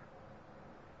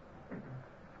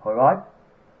 All right?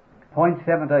 Point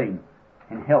 17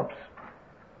 in helps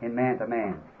in man to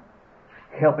man.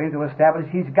 Help him to establish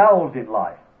his goals in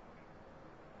life.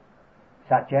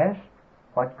 Such as,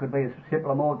 what could be a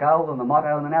simpler more goal than the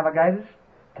motto in the Navigators?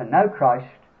 To know Christ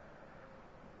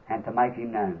and to make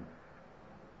him known.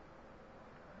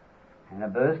 And the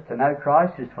verse to know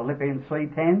Christ is Philippians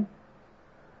 3:10.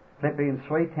 Philippians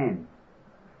 3:10.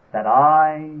 That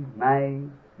I may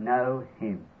know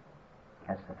him.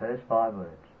 That's the first 5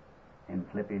 words in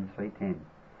Philippians 3:10.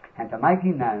 And to make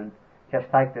him known, just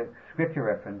take the scripture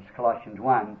reference, Colossians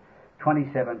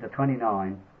 1:27 to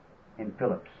 29 in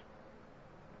Phillips.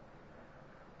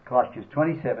 Colossians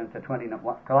 1:27 to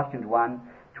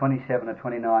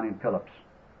 29 in Phillips.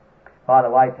 By the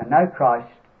way, to know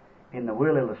Christ in the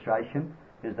wheel illustration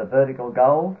is the vertical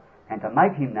goal, and to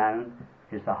make him known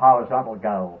is the horizontal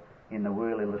goal in the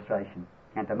wheel illustration.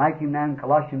 And to make him known,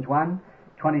 Colossians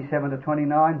 1:27 to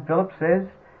 29, Phillips says,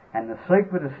 and the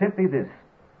secret is simply this: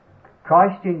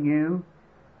 Christ in you,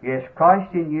 yes,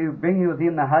 Christ in you, bringing with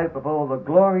him the hope of all the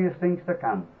glorious things to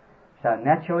come. So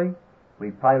naturally,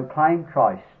 we proclaim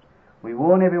Christ. We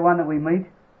warn everyone that we meet,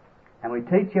 and we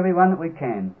teach everyone that we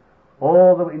can.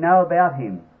 all that we know about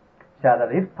him, so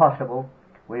that if possible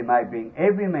we may bring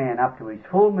every man up to his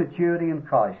full maturity in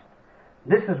Christ.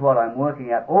 This is what I'm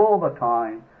working at all the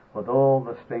time with all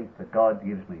the strength that God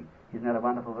gives me. Isn't that a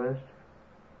wonderful verse?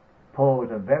 Paul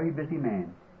was a very busy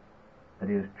man, but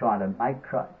he was trying to make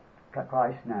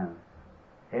Christ known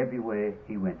everywhere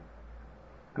he went.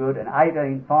 Good. And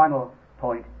 18, final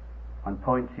point on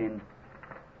points in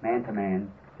man to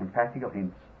man and practical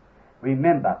hints.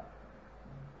 Remember,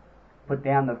 put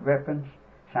down the reference,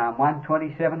 Psalm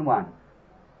 127:1.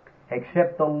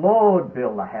 Except the Lord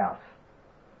build the house,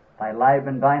 they labour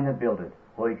in vain that build it.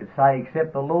 Or you could say,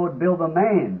 except the Lord build the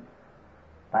man,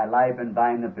 they labour in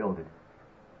vain that build it.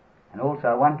 And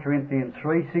also 1 Corinthians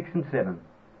 3:6 and 7,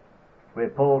 where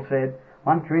Paul said,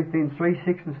 1 Corinthians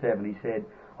 3:6 and 7, he said,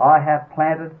 I have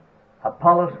planted,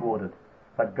 Apollos watered,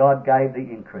 but God gave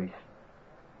the increase.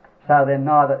 So then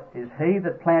neither is he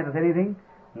that planteth anything,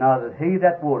 neither is he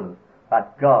that watereth,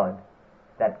 but God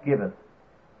that giveth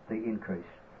the increase.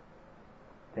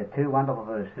 They're two wonderful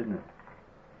verses, isn't it?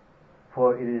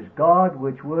 For it is God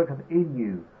which worketh in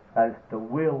you both to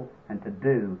will and to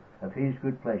do of his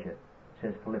good pleasure,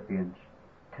 says Philippians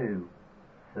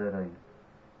 2:13.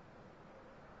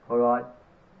 All right,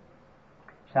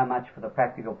 so much for the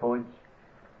practical points.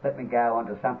 Let me go on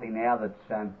to something now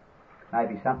that's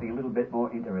maybe something a little bit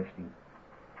more interesting.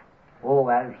 All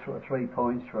that is 3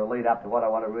 points for a lead up to what I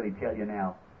want to really tell you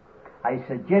now. A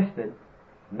suggested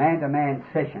man-to-man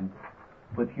session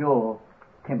with your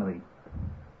Timothy.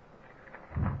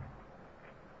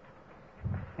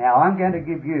 Now I'm going to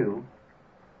give you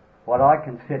what I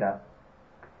consider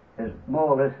is more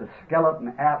or less a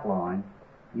skeleton outline.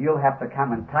 You'll have to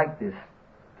come and take this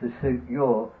to suit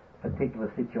your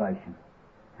particular situation.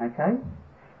 Okay?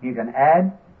 You can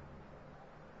add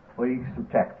or you can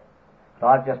subtract. So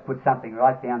I've just put something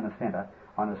right down the centre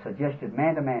on a suggested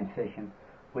man-to-man session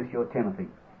with your Timothy.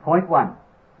 Point 1.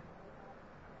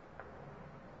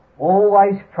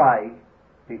 Always pray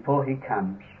before he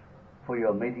comes for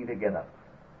your meeting together.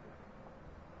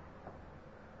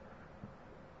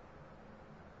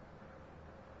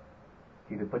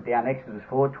 You could put down Exodus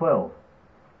 4:12.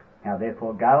 Now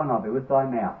therefore go, and I'll be with thy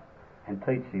mouth, and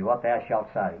teach thee what thou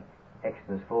shalt say.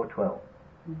 Exodus 4:12.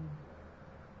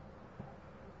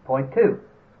 Point 2.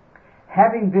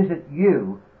 Have him visit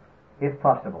you if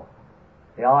possible.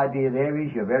 The idea there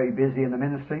is you're very busy in the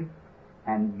ministry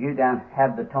and you don't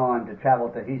have the time to travel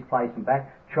to his place and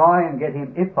back. Try and get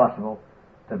him, if possible,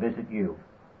 to visit you.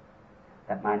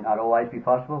 That may not always be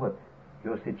possible, but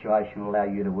your situation will allow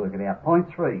you to work it out. Point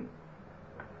 3.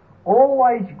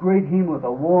 Always greet him with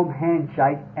a warm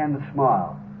handshake and a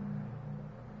smile.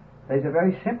 These are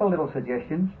very simple little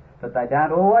suggestions, but they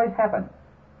don't always happen.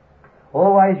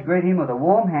 Always greet him with a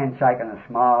warm handshake and a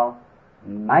smile.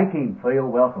 Make him feel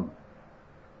welcome.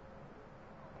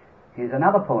 Here's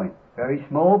another point, very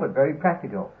small but very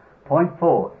practical. Point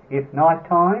 4. If night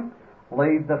time,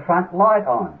 leave the front light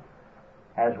on,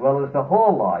 as well as the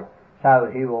hall light, so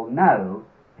he will know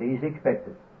he's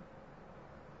expected.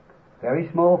 Very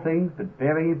small things, but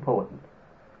very important.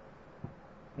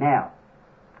 Now,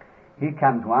 here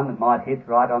comes one that might hit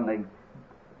right on the,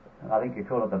 I think you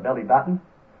call it the belly button.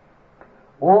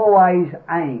 Always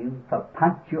aim for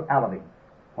punctuality.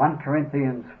 1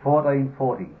 Corinthians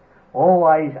 14:40.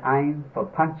 Always aim for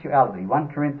punctuality. 1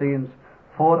 Corinthians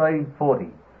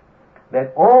 14:40.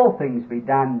 Let all things be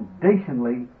done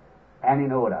decently and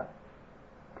in order.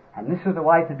 And this is the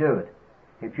way to do it.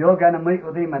 If you're going to meet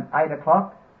with him at 8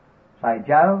 o'clock, say,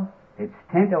 Joe, it's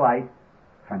 10 to 8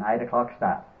 for an 8 o'clock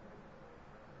start.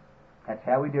 That's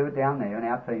how we do it down there in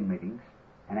our team meetings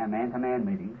and our man-to-man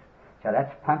meetings. So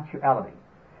that's punctuality.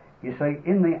 You see,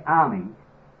 in the army,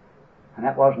 and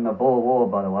that wasn't the Boer War,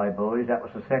 by the way, boys, that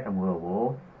was the Second World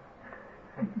War,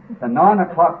 the 9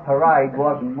 o'clock parade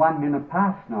wasn't 1 minute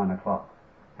past 9 o'clock.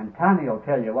 And Tony will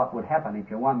tell you what would happen if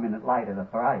you're 1 minute late at a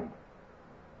parade.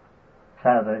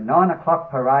 So the 9 o'clock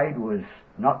parade was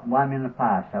not 1 minute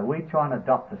past. So we try and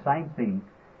adopt the same thing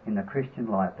in the Christian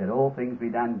life, that all things be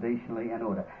done decently and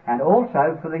order. And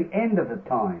also for the end of the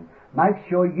time, make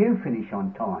sure you finish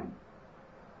on time.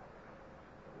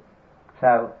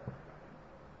 So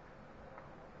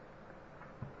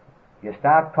you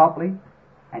start promptly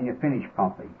and you finish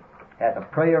promptly at a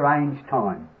pre-arranged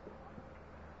time.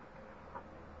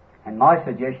 And my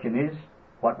suggestion is,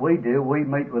 what we do, we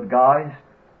meet with guys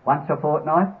once a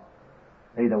fortnight,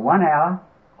 either 1 hour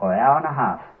or an hour and a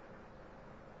half.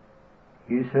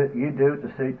 You do it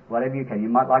to suit whatever you can. You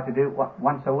might like to do it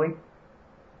once a week,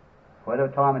 whatever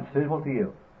time it's suitable to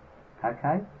you.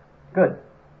 Okay? Good.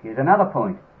 Here's another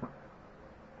point.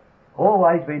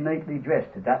 Always be neatly dressed.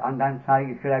 I don't say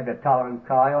you should have your collar and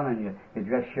tie on and your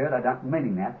dress shirt. I don't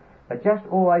mean that. But just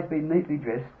always be neatly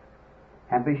dressed,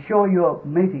 and be sure your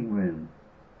meeting room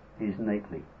is neat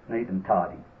and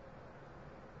tidy.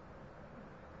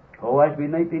 Always be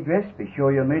neatly dressed. Be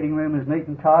sure your meeting room is neat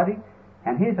and tidy.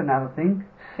 And here's another thing.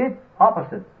 Sit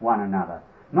opposite one another.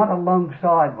 Not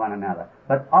alongside one another,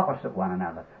 but opposite one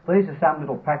another. These are some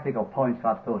little practical points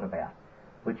I've thought about,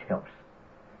 which helps.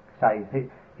 Say,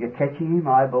 you're catching him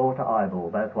eyeball to eyeball,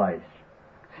 both ways.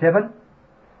 7.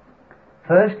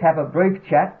 First, have a brief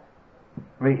chat.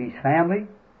 Read his family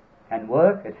and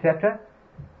work, etc.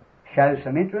 Show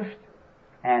some interest.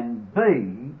 And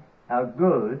be a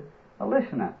good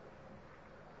listener.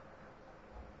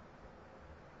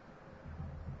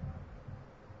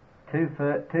 Two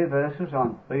verses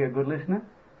on be a good listener.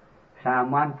 Psalm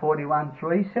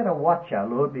 141:3, set a watch, O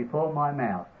Lord, before my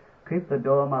mouth. Keep the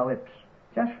door of my lips.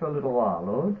 Just for a little while,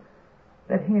 Lord.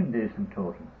 Let him do some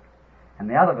talking. And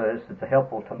the other verse that's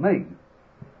helpful to me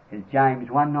is James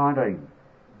 1:19.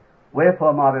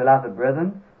 Wherefore, my beloved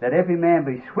brethren, let every man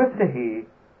be swift to hear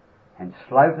and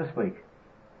slow to speak.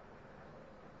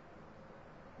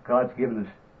 God's given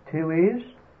us 2 ears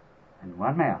and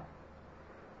 1 mouth.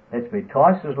 Let's be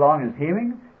twice as long as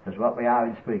hearing as what we are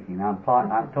in speaking. I'm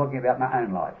talking about my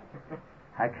own life.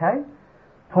 Okay?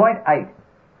 Point 8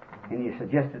 in your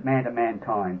suggested man-to-man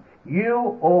time.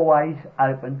 You always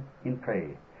open in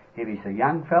prayer. If he's a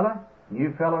young fella,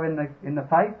 new fella in the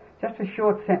faith, just a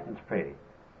short sentence prayer.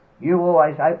 You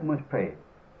always open with prayer.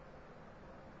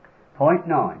 Point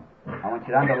 9. I want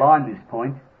you to underline this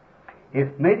point.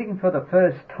 If meeting for the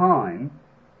first time,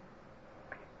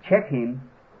 check him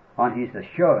on his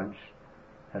assurance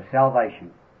of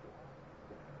salvation.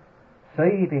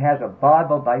 See if he has a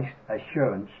Bible-based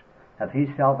assurance of his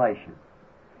salvation.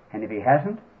 And if he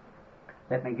hasn't,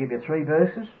 let me give you 3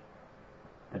 verses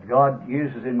that God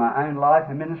uses in my own life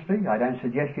and ministry. I don't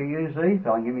suggest you use these,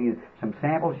 but I'm giving you some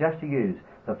samples just to use.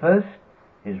 The first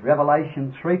is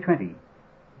Revelation 3:20.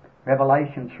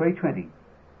 Revelation 3:20.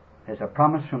 There's a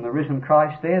promise from the risen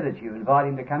Christ there that you invite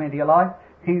him to come into your life.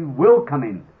 He will come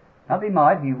in. Not he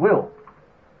might, he will.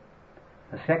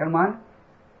 The second one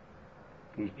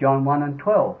is John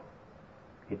 1:12.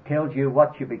 It tells you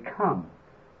what you become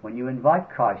when you invite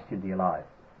Christ into your life.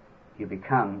 You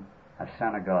become a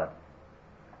son of God.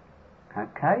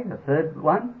 Okay, the third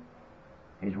one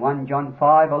is 1 John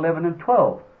 5:11 and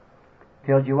 12.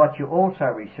 Tells you what you also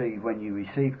receive when you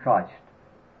receive Christ.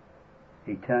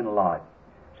 Eternal life.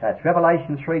 So it's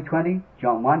Revelation 3:20,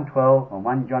 John 1:12, and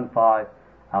 1 John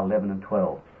 5:11 and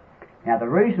 12. Now the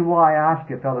reason why I ask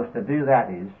you fellas to do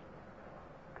that is,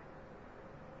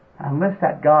 unless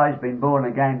that guy's been born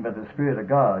again by the Spirit of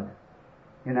God,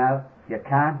 you know, you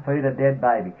can't feed a dead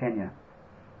baby, can you?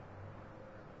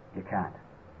 You can't.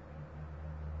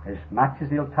 As much as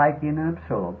he'll take in and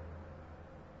absorb,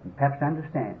 and perhaps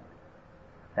understand,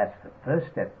 that's the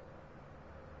first step.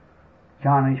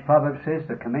 Chinese proverb says,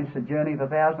 to commence the journey of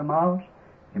 1,000 miles,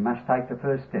 you must take the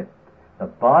first step. The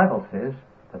Bible says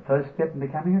the first step in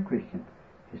becoming a Christian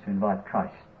is to invite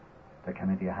Christ to come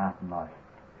into your heart and life.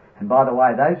 And by the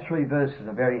way, those 3 verses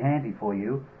are very handy for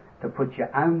you to put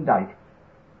your own date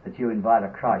that you invite a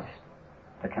Christ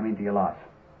to come into your life.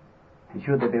 And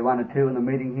should there be 1 or 2 in the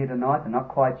meeting here tonight, they're not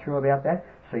quite sure about that,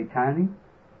 see Tony,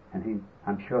 and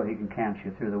I'm sure he can counsel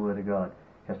you through the Word of God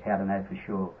just how to know for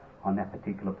sure on that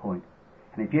particular point.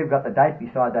 And if you've got the date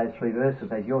beside those 3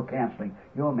 verses as you're counselling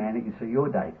your man, he can see your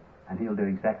date, and he'll do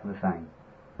exactly the same.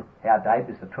 Our date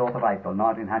is the 12th of April,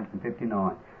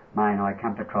 1959. May and I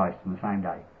come to Christ on the same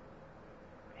day.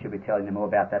 She'll be telling you more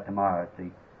about that tomorrow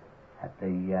at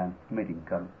the meeting,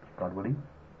 God willing.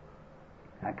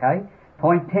 Okay?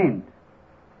 Point 10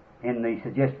 in the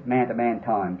suggested man-to-man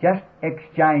time. Just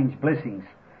exchange blessings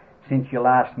since you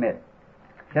last met.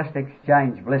 Just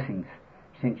exchange blessings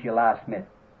since you last met.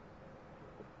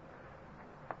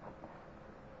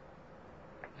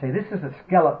 See, this is a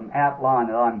skeleton outline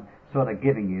that I'm sort of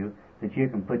giving you that you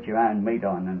can put your own meat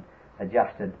on and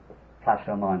adjust it plus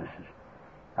or minuses.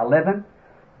 11.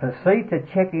 Proceed to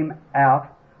check him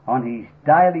out on his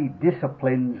daily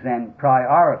disciplines and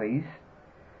priorities.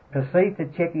 Proceed to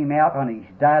check him out on his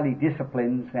daily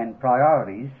disciplines and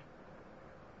priorities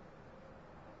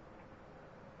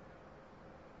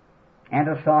and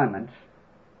assignments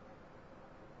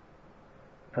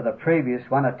for the previous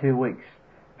 1 or 2 weeks.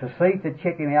 Proceed to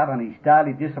check him out on his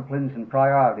daily disciplines and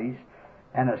priorities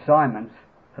and assignments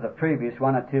for the previous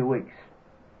 1 or 2 weeks.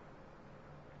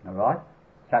 All right?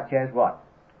 Such as what?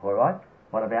 All right?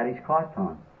 What about his quiet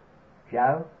time?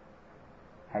 Joe,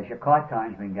 how's your quiet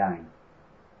times been going?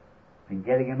 Been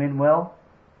getting him in well?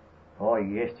 Oh,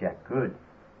 yes, Jack, good.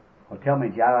 Well, tell me,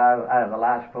 Joe, over the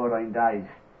last 14 days,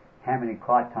 how many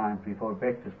quiet times before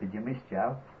breakfast did you miss,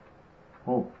 Joe?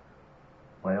 Oh,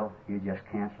 well, you just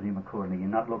counsel him accordingly. You're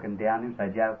not looking down him.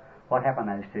 Say, Joe, what happened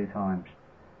those 2 times?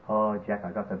 Oh, Jack,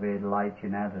 I got to bed late,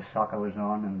 the soccer was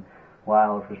on and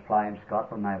Wales was playing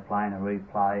Scotland. They were playing a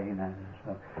replay,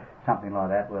 so something like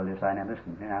that. Well, you say, now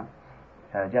listen,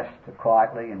 so just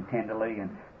quietly and tenderly and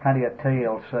plenty of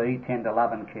TLC, tender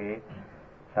love and care.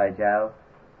 Say, Joe,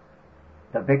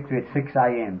 the victory at 6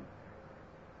 a.m.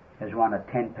 is won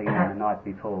at 10 p.m. the night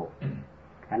before.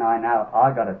 And I know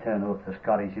I got to turn off the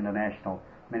Scottish International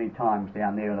many times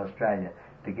down there in Australia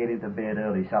to get into bed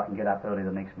early so I can get up early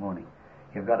the next morning.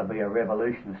 You've got to be a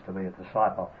revolutionist to be a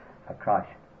disciple of Christ.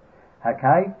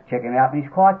 Okay, check him out in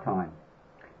his quiet time.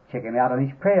 Check him out in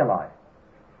his prayer life.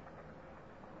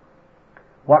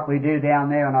 What we do down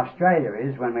there in Australia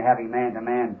is, when we're having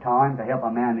man-to-man time to help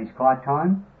a man in his quiet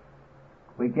time,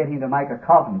 we get him to make a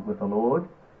covenant with the Lord,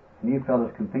 and you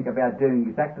fellas can think about doing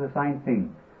exactly the same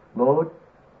thing. Lord,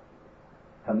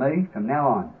 for me, from now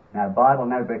on, no Bible,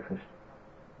 no breakfast.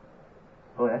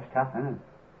 Boy, that's tough, isn't it?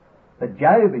 But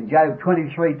Job, in Job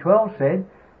 23:12 said,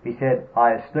 he said,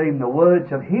 I esteem the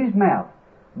words of his mouth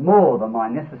more than my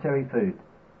necessary food.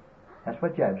 That's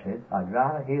what Job said. I'd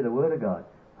rather hear the word of God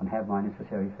than have my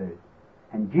necessary food.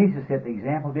 And Jesus set the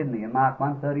example, didn't he, in Mark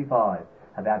 1:35,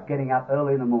 about getting up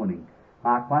early in the morning.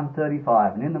 Mark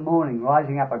 1:35, and in the morning,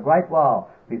 rising up a great while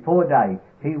before day,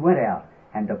 he went out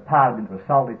and departed into a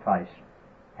solitary place,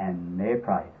 and there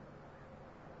prayed.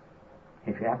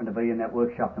 If you happen to be in that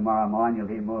workshop tomorrow morning, you'll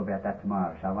hear more about that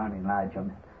tomorrow, so I won't enlarge on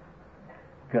that.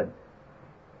 Good.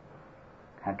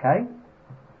 Okay?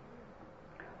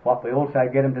 What we also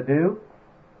get them to do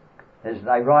is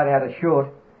they write out a short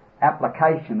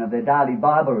application of their daily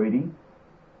Bible reading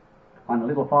on a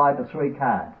little 5-3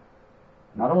 card.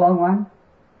 Not a long one,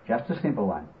 just a simple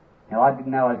one. Now, I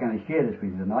didn't know I was going to share this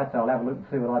with you tonight, so I'll have a look and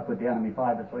see what I put down on my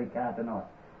 5-3 card tonight,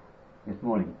 this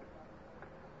morning.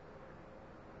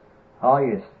 Oh,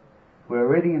 yes. We're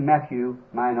reading in Matthew,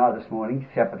 May and I, this morning,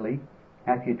 separately,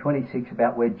 Matthew 26,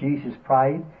 about where Jesus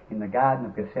prayed in the Garden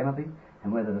of Gethsemane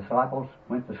and where the disciples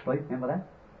went to sleep. Remember that?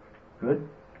 Good.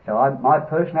 So my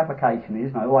personal application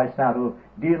is, and I always start with,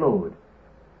 Dear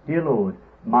Lord,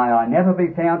 may I never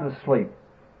be found asleep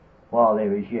while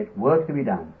there is yet work to be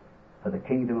done for the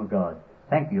kingdom of God.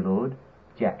 Thank you, Lord.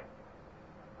 Jack.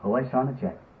 Always sign it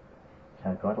Jack.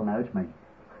 So God will know it's me.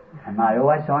 And May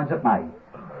always signs it May.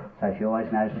 So she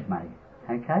always knows it's May.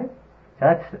 Okay? So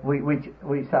that's,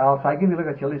 so I'll say, give me a look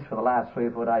at your list for the last 3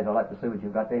 or 4 days. I'd like to see what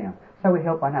you've got down. So we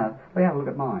help, I know. We have a look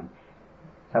at mine.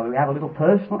 So we have a little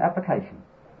personal application.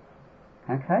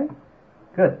 Okay?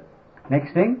 Good.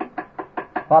 Next thing.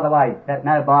 By the way, that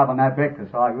no Bible, no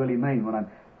breakfast, I really mean what I'm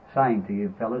saying to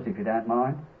you fellas, if you don't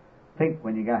mind. Think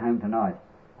when you go home tonight,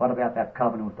 what about that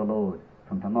covenant with the Lord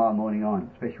from tomorrow morning on,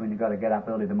 especially when you've got to get up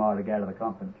early tomorrow to go to the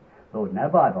conference. Lord, no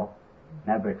Bible,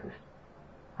 no breakfast.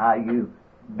 Are you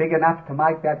big enough to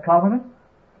make that covenant?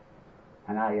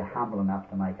 And are you humble enough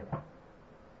to make it?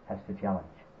 That's the challenge.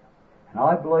 And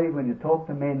I believe when you talk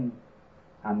to men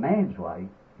a man's way,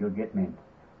 you'll get men.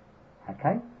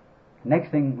 Okay?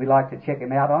 Next thing we like to check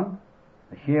him out on,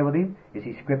 to share with him, is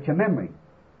his scripture memory.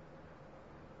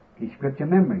 His scripture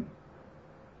memory.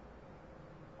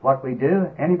 What we do,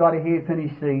 anybody here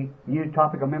finish the new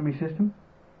topical memory system?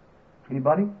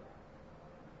 Anybody?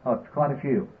 Oh, quite a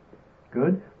few.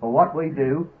 Good. Well, what we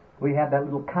do, we have that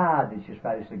little card that you're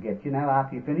supposed to get,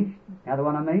 after you finish. Now the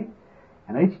one I need.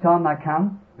 And each time they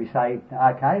come, we say,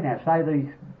 okay, now say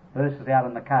these verses out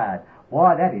on the card.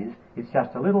 Why that is, it's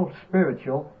just a little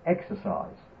spiritual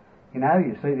exercise. You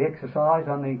see the exercise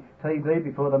on the TV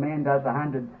before the man does the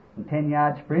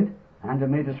 110-yard sprint,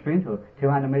 100-metre sprint or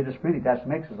 200-metre sprint, he does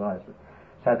some exercises.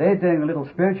 So they're doing a little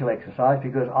spiritual exercise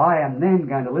because I am then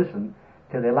going to listen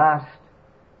to their last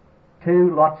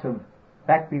 2 lots of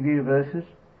back review verses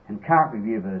and current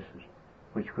review verses,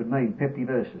 which could mean 50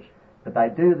 verses. But they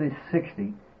do this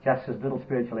 60 just as little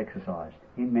spiritual exercise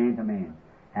in man to man.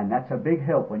 And that's a big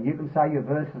help when you can say your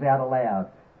verses out aloud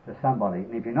to somebody.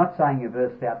 And if you're not saying your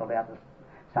verses out aloud to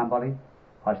somebody,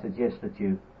 I suggest that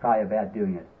you pray about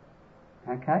doing it.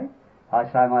 Okay? I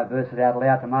say my verses out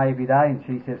aloud to May every day, and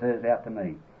she says hers out to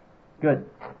me. Good.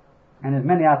 And there's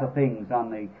many other things on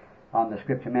the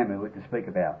scripture memory we can speak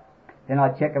about. Then I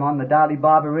check them on the daily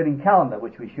Bible reading calendar,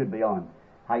 which we should be on.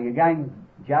 Are you going,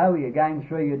 Joe, are you going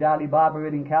through your daily Bible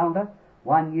reading calendar?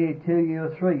 1 year, 2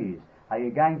 years, or 3 years? Are you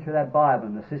going through that Bible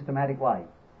in a systematic way?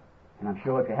 And I'm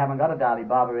sure if you haven't got a daily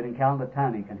Bible reading calendar,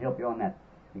 Tony can help you on that,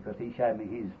 because he showed me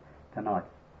his tonight.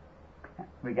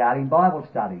 Regarding Bible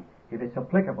study, if it's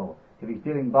applicable. If he's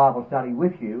doing Bible study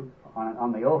with you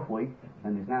on the off week,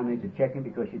 then there's no need to check him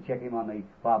because you check him on the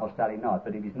Bible study night.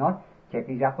 But if he's not, check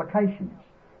his applications.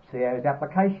 See how his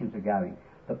applications are going.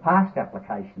 The past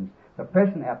applications, the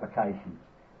present applications.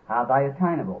 Are they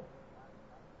attainable?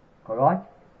 Alright?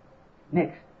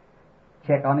 Next,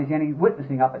 check on any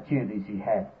witnessing opportunities he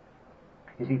had.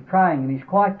 Is he praying in his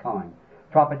quiet time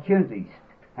for opportunities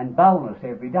and boldness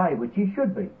every day, which he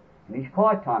should be. In his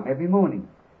quiet time every morning,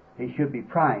 he should be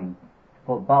praying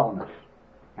for boldness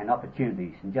and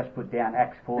opportunities. And just put down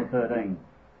Acts 4:13.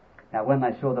 Now when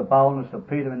they saw the boldness of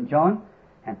Peter and John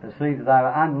and perceived that they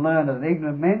were unlearned and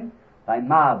ignorant men, they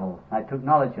marvelled. They took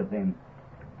knowledge of them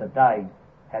that they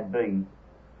had been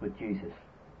with Jesus.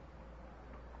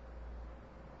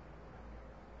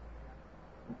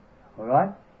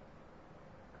 Alright?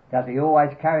 Does he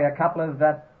always carry a couple of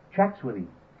tracts with him?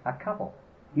 A couple.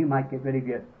 You might get rid of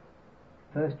your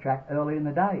first tract early in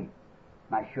the day.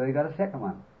 Make sure you got a second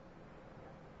one.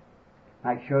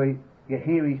 Make sure you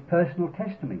hear his personal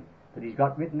testimony that he's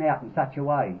got written out in such a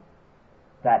way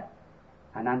that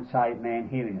an unsaved man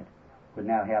hearing it would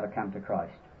know how to come to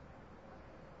Christ.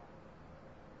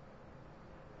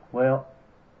 Well,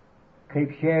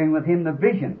 keep sharing with him the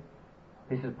vision.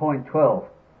 This is point 12.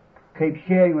 Keep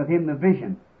sharing with him the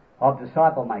vision of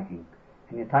disciple making.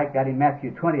 And you take that in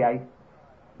Matthew 28,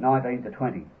 19 to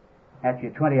 20. Matthew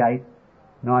 28,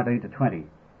 19 to 20.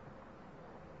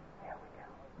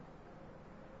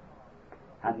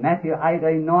 And Matthew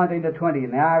 18, 19 to 20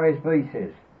 in the RSV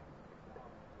says,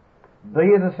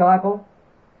 be a disciple,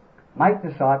 make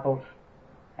disciples,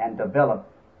 and develop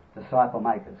disciple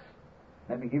makers.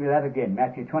 Let me give you that again.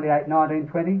 Matthew 28, 19,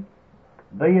 20.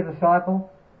 Be a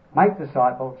disciple, make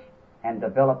disciples, and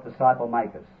develop disciple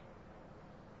makers.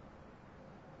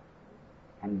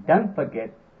 And don't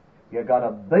forget, you've got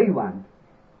to be one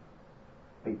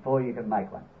before you can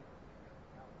make one.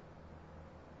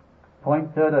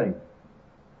 Point 13.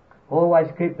 Always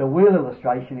keep the wheel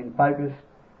illustration in focus,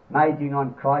 majoring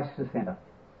on Christ the centre.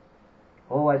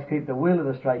 Always keep the wheel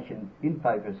illustration in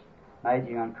focus,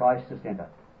 majoring on Christ the centre.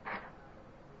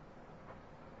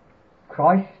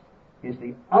 Christ is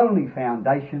the only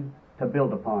foundation to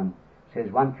build upon,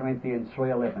 says 1 Corinthians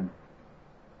 3:11.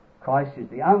 Christ is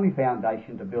the only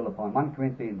foundation to build upon, 1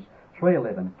 Corinthians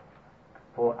 3:11.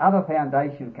 For other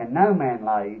foundation can no man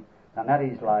lay than that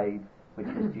is laid, which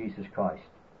is Jesus Christ.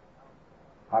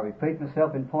 I repeat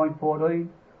myself in point 14.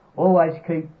 Always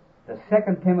keep the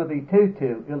 2 Timothy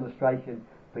 2:2 illustration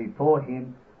before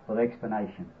him for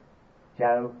explanation.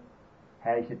 Joe,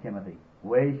 how's your Timothy?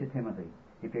 Where's your Timothy?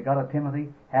 If you've got a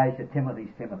Timothy, how's your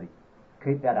Timothy's Timothy?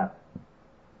 Keep that up.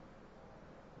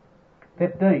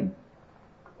 15.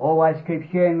 Always keep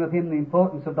sharing with him the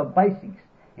importance of the basics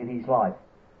in his life,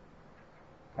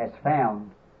 as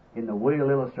found in the wheel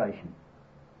illustration.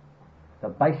 The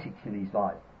basics in his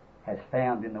life, as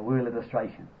found in the wheel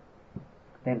illustration.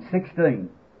 Then 16.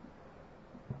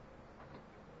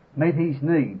 Meet his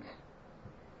needs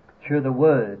through the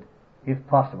Word, if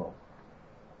possible.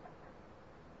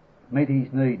 Meet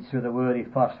his needs through the Word,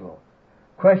 if possible.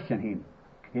 Question him.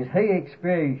 Is he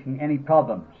experiencing any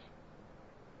problems?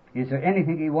 Is there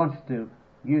anything he wants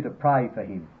you to pray for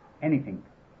him? Anything?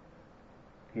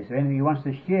 Is there anything he wants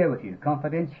to share with you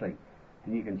confidentially?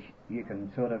 And you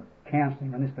can sort of counsel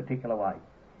him in this particular way.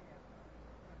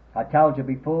 I told you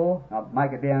before, I'll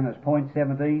make it down as point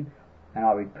 17, and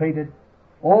I'll repeat it.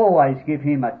 Always give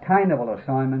him attainable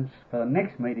assignments for the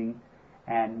next meeting,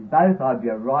 and both of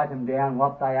you write them down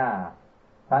what they are.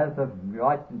 Both of them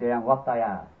write them down what they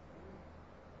are.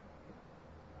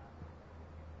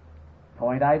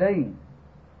 Point 18.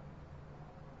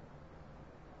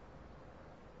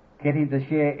 Get him to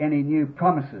share any new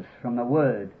promises from the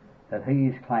Word that he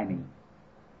is claiming.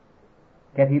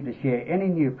 Get him to share any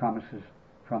new promises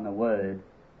from the Word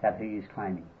that he is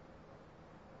claiming.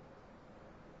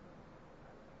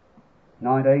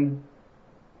 19.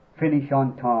 Finish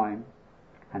on time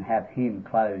and have him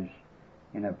close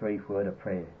in a brief word of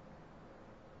prayer.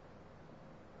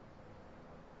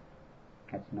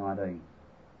 That's 19.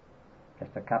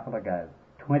 Just a couple to go.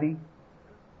 20.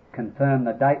 Confirm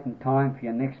the date and time for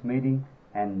your next meeting,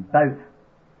 and both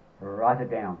write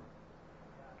it down.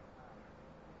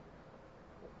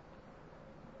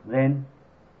 Then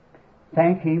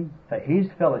thank him for his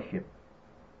fellowship.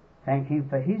 Thank him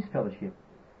for his fellowship,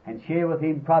 and share with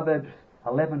him Proverbs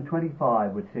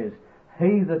 11:25, which says,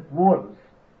 "He that waters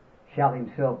shall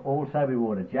himself also be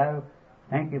watered." Joe,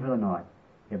 thank you for the night.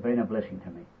 You've been a blessing to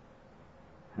me.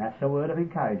 And that's a word of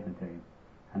encouragement to him.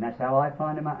 And that's how I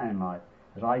find in my own life.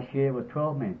 As I share with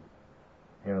 12 men,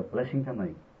 they're a blessing to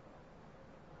me.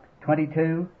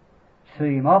 22,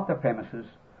 see him off the premises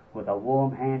with a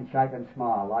warm handshake and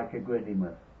smile like you greeted him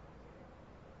with.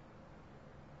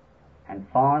 And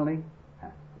finally,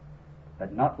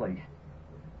 but not least,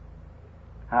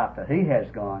 after he has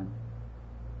gone,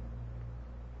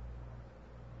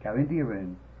 go into your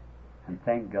room and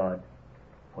thank God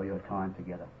for your time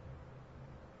together.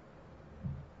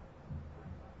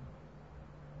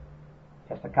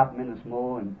 Just a couple minutes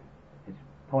more and it's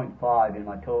point 5 in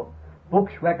my talk.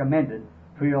 Books recommended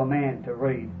for your man to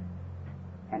read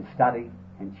and study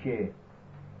and share.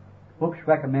 Books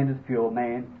recommended for your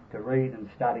man to read and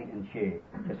study and share.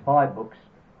 Just 5 books.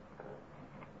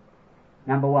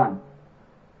 Number one.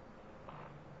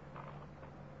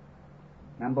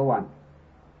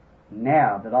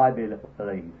 Now That I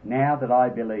Believe. Now That I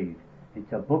Believe.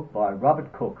 It's a book by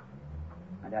Robert Cook.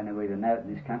 I don't know whether you know it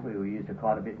in this country. We used it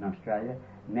quite a bit in Australia.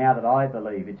 Now That I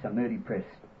Believe. It's a Moody Press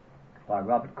by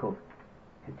Robert Cook.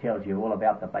 It tells you all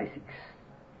about the basics.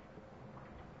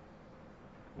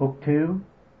 Book 2,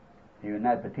 you're in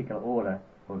no particular order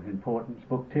of importance.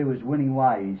 Book 2 is Winning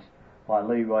Ways by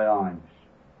Leroy Eims.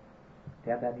 Do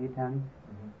you have that here, Tony?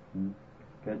 Mm-hmm.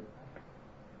 Good.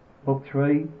 Book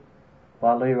 3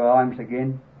 by Leroy Eims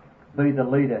again, Be the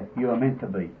Leader You Are Meant to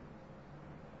Be.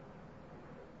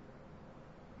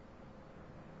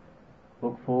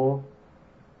 Book 4,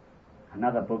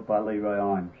 another book by Leroy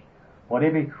Eims, What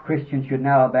Every Christian Should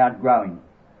Know About Growing.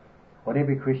 What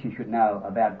Every Christian Should Know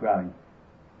About Growing.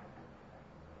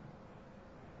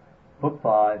 Book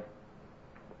 5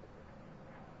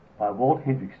 by Walt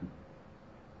Hendrickson,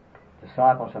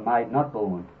 Disciples Are Made Not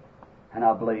Born. And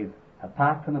I believe,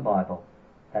 apart from the Bible,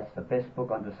 that's the best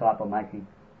book on disciple making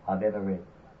I've ever read.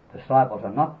 Disciples Are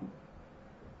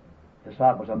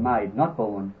Made Not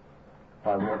Born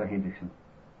by Walter Hendrickson.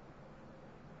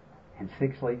 And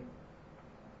 6thly,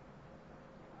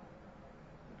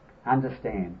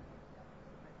 Understand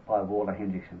by Walter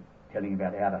Hendrickson, telling you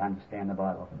about how to understand the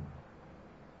Bible.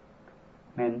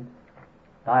 Men,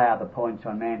 they are the points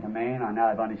on man to man. I know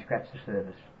I've only scratched the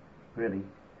surface, really.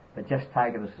 But just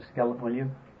take it as a skeleton, will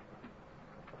you?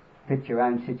 Fit your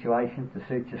own situation to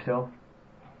suit yourself.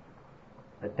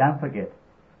 But don't forget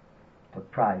to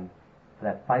pray for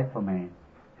that faithful man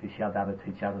who shall be able to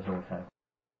teach others also.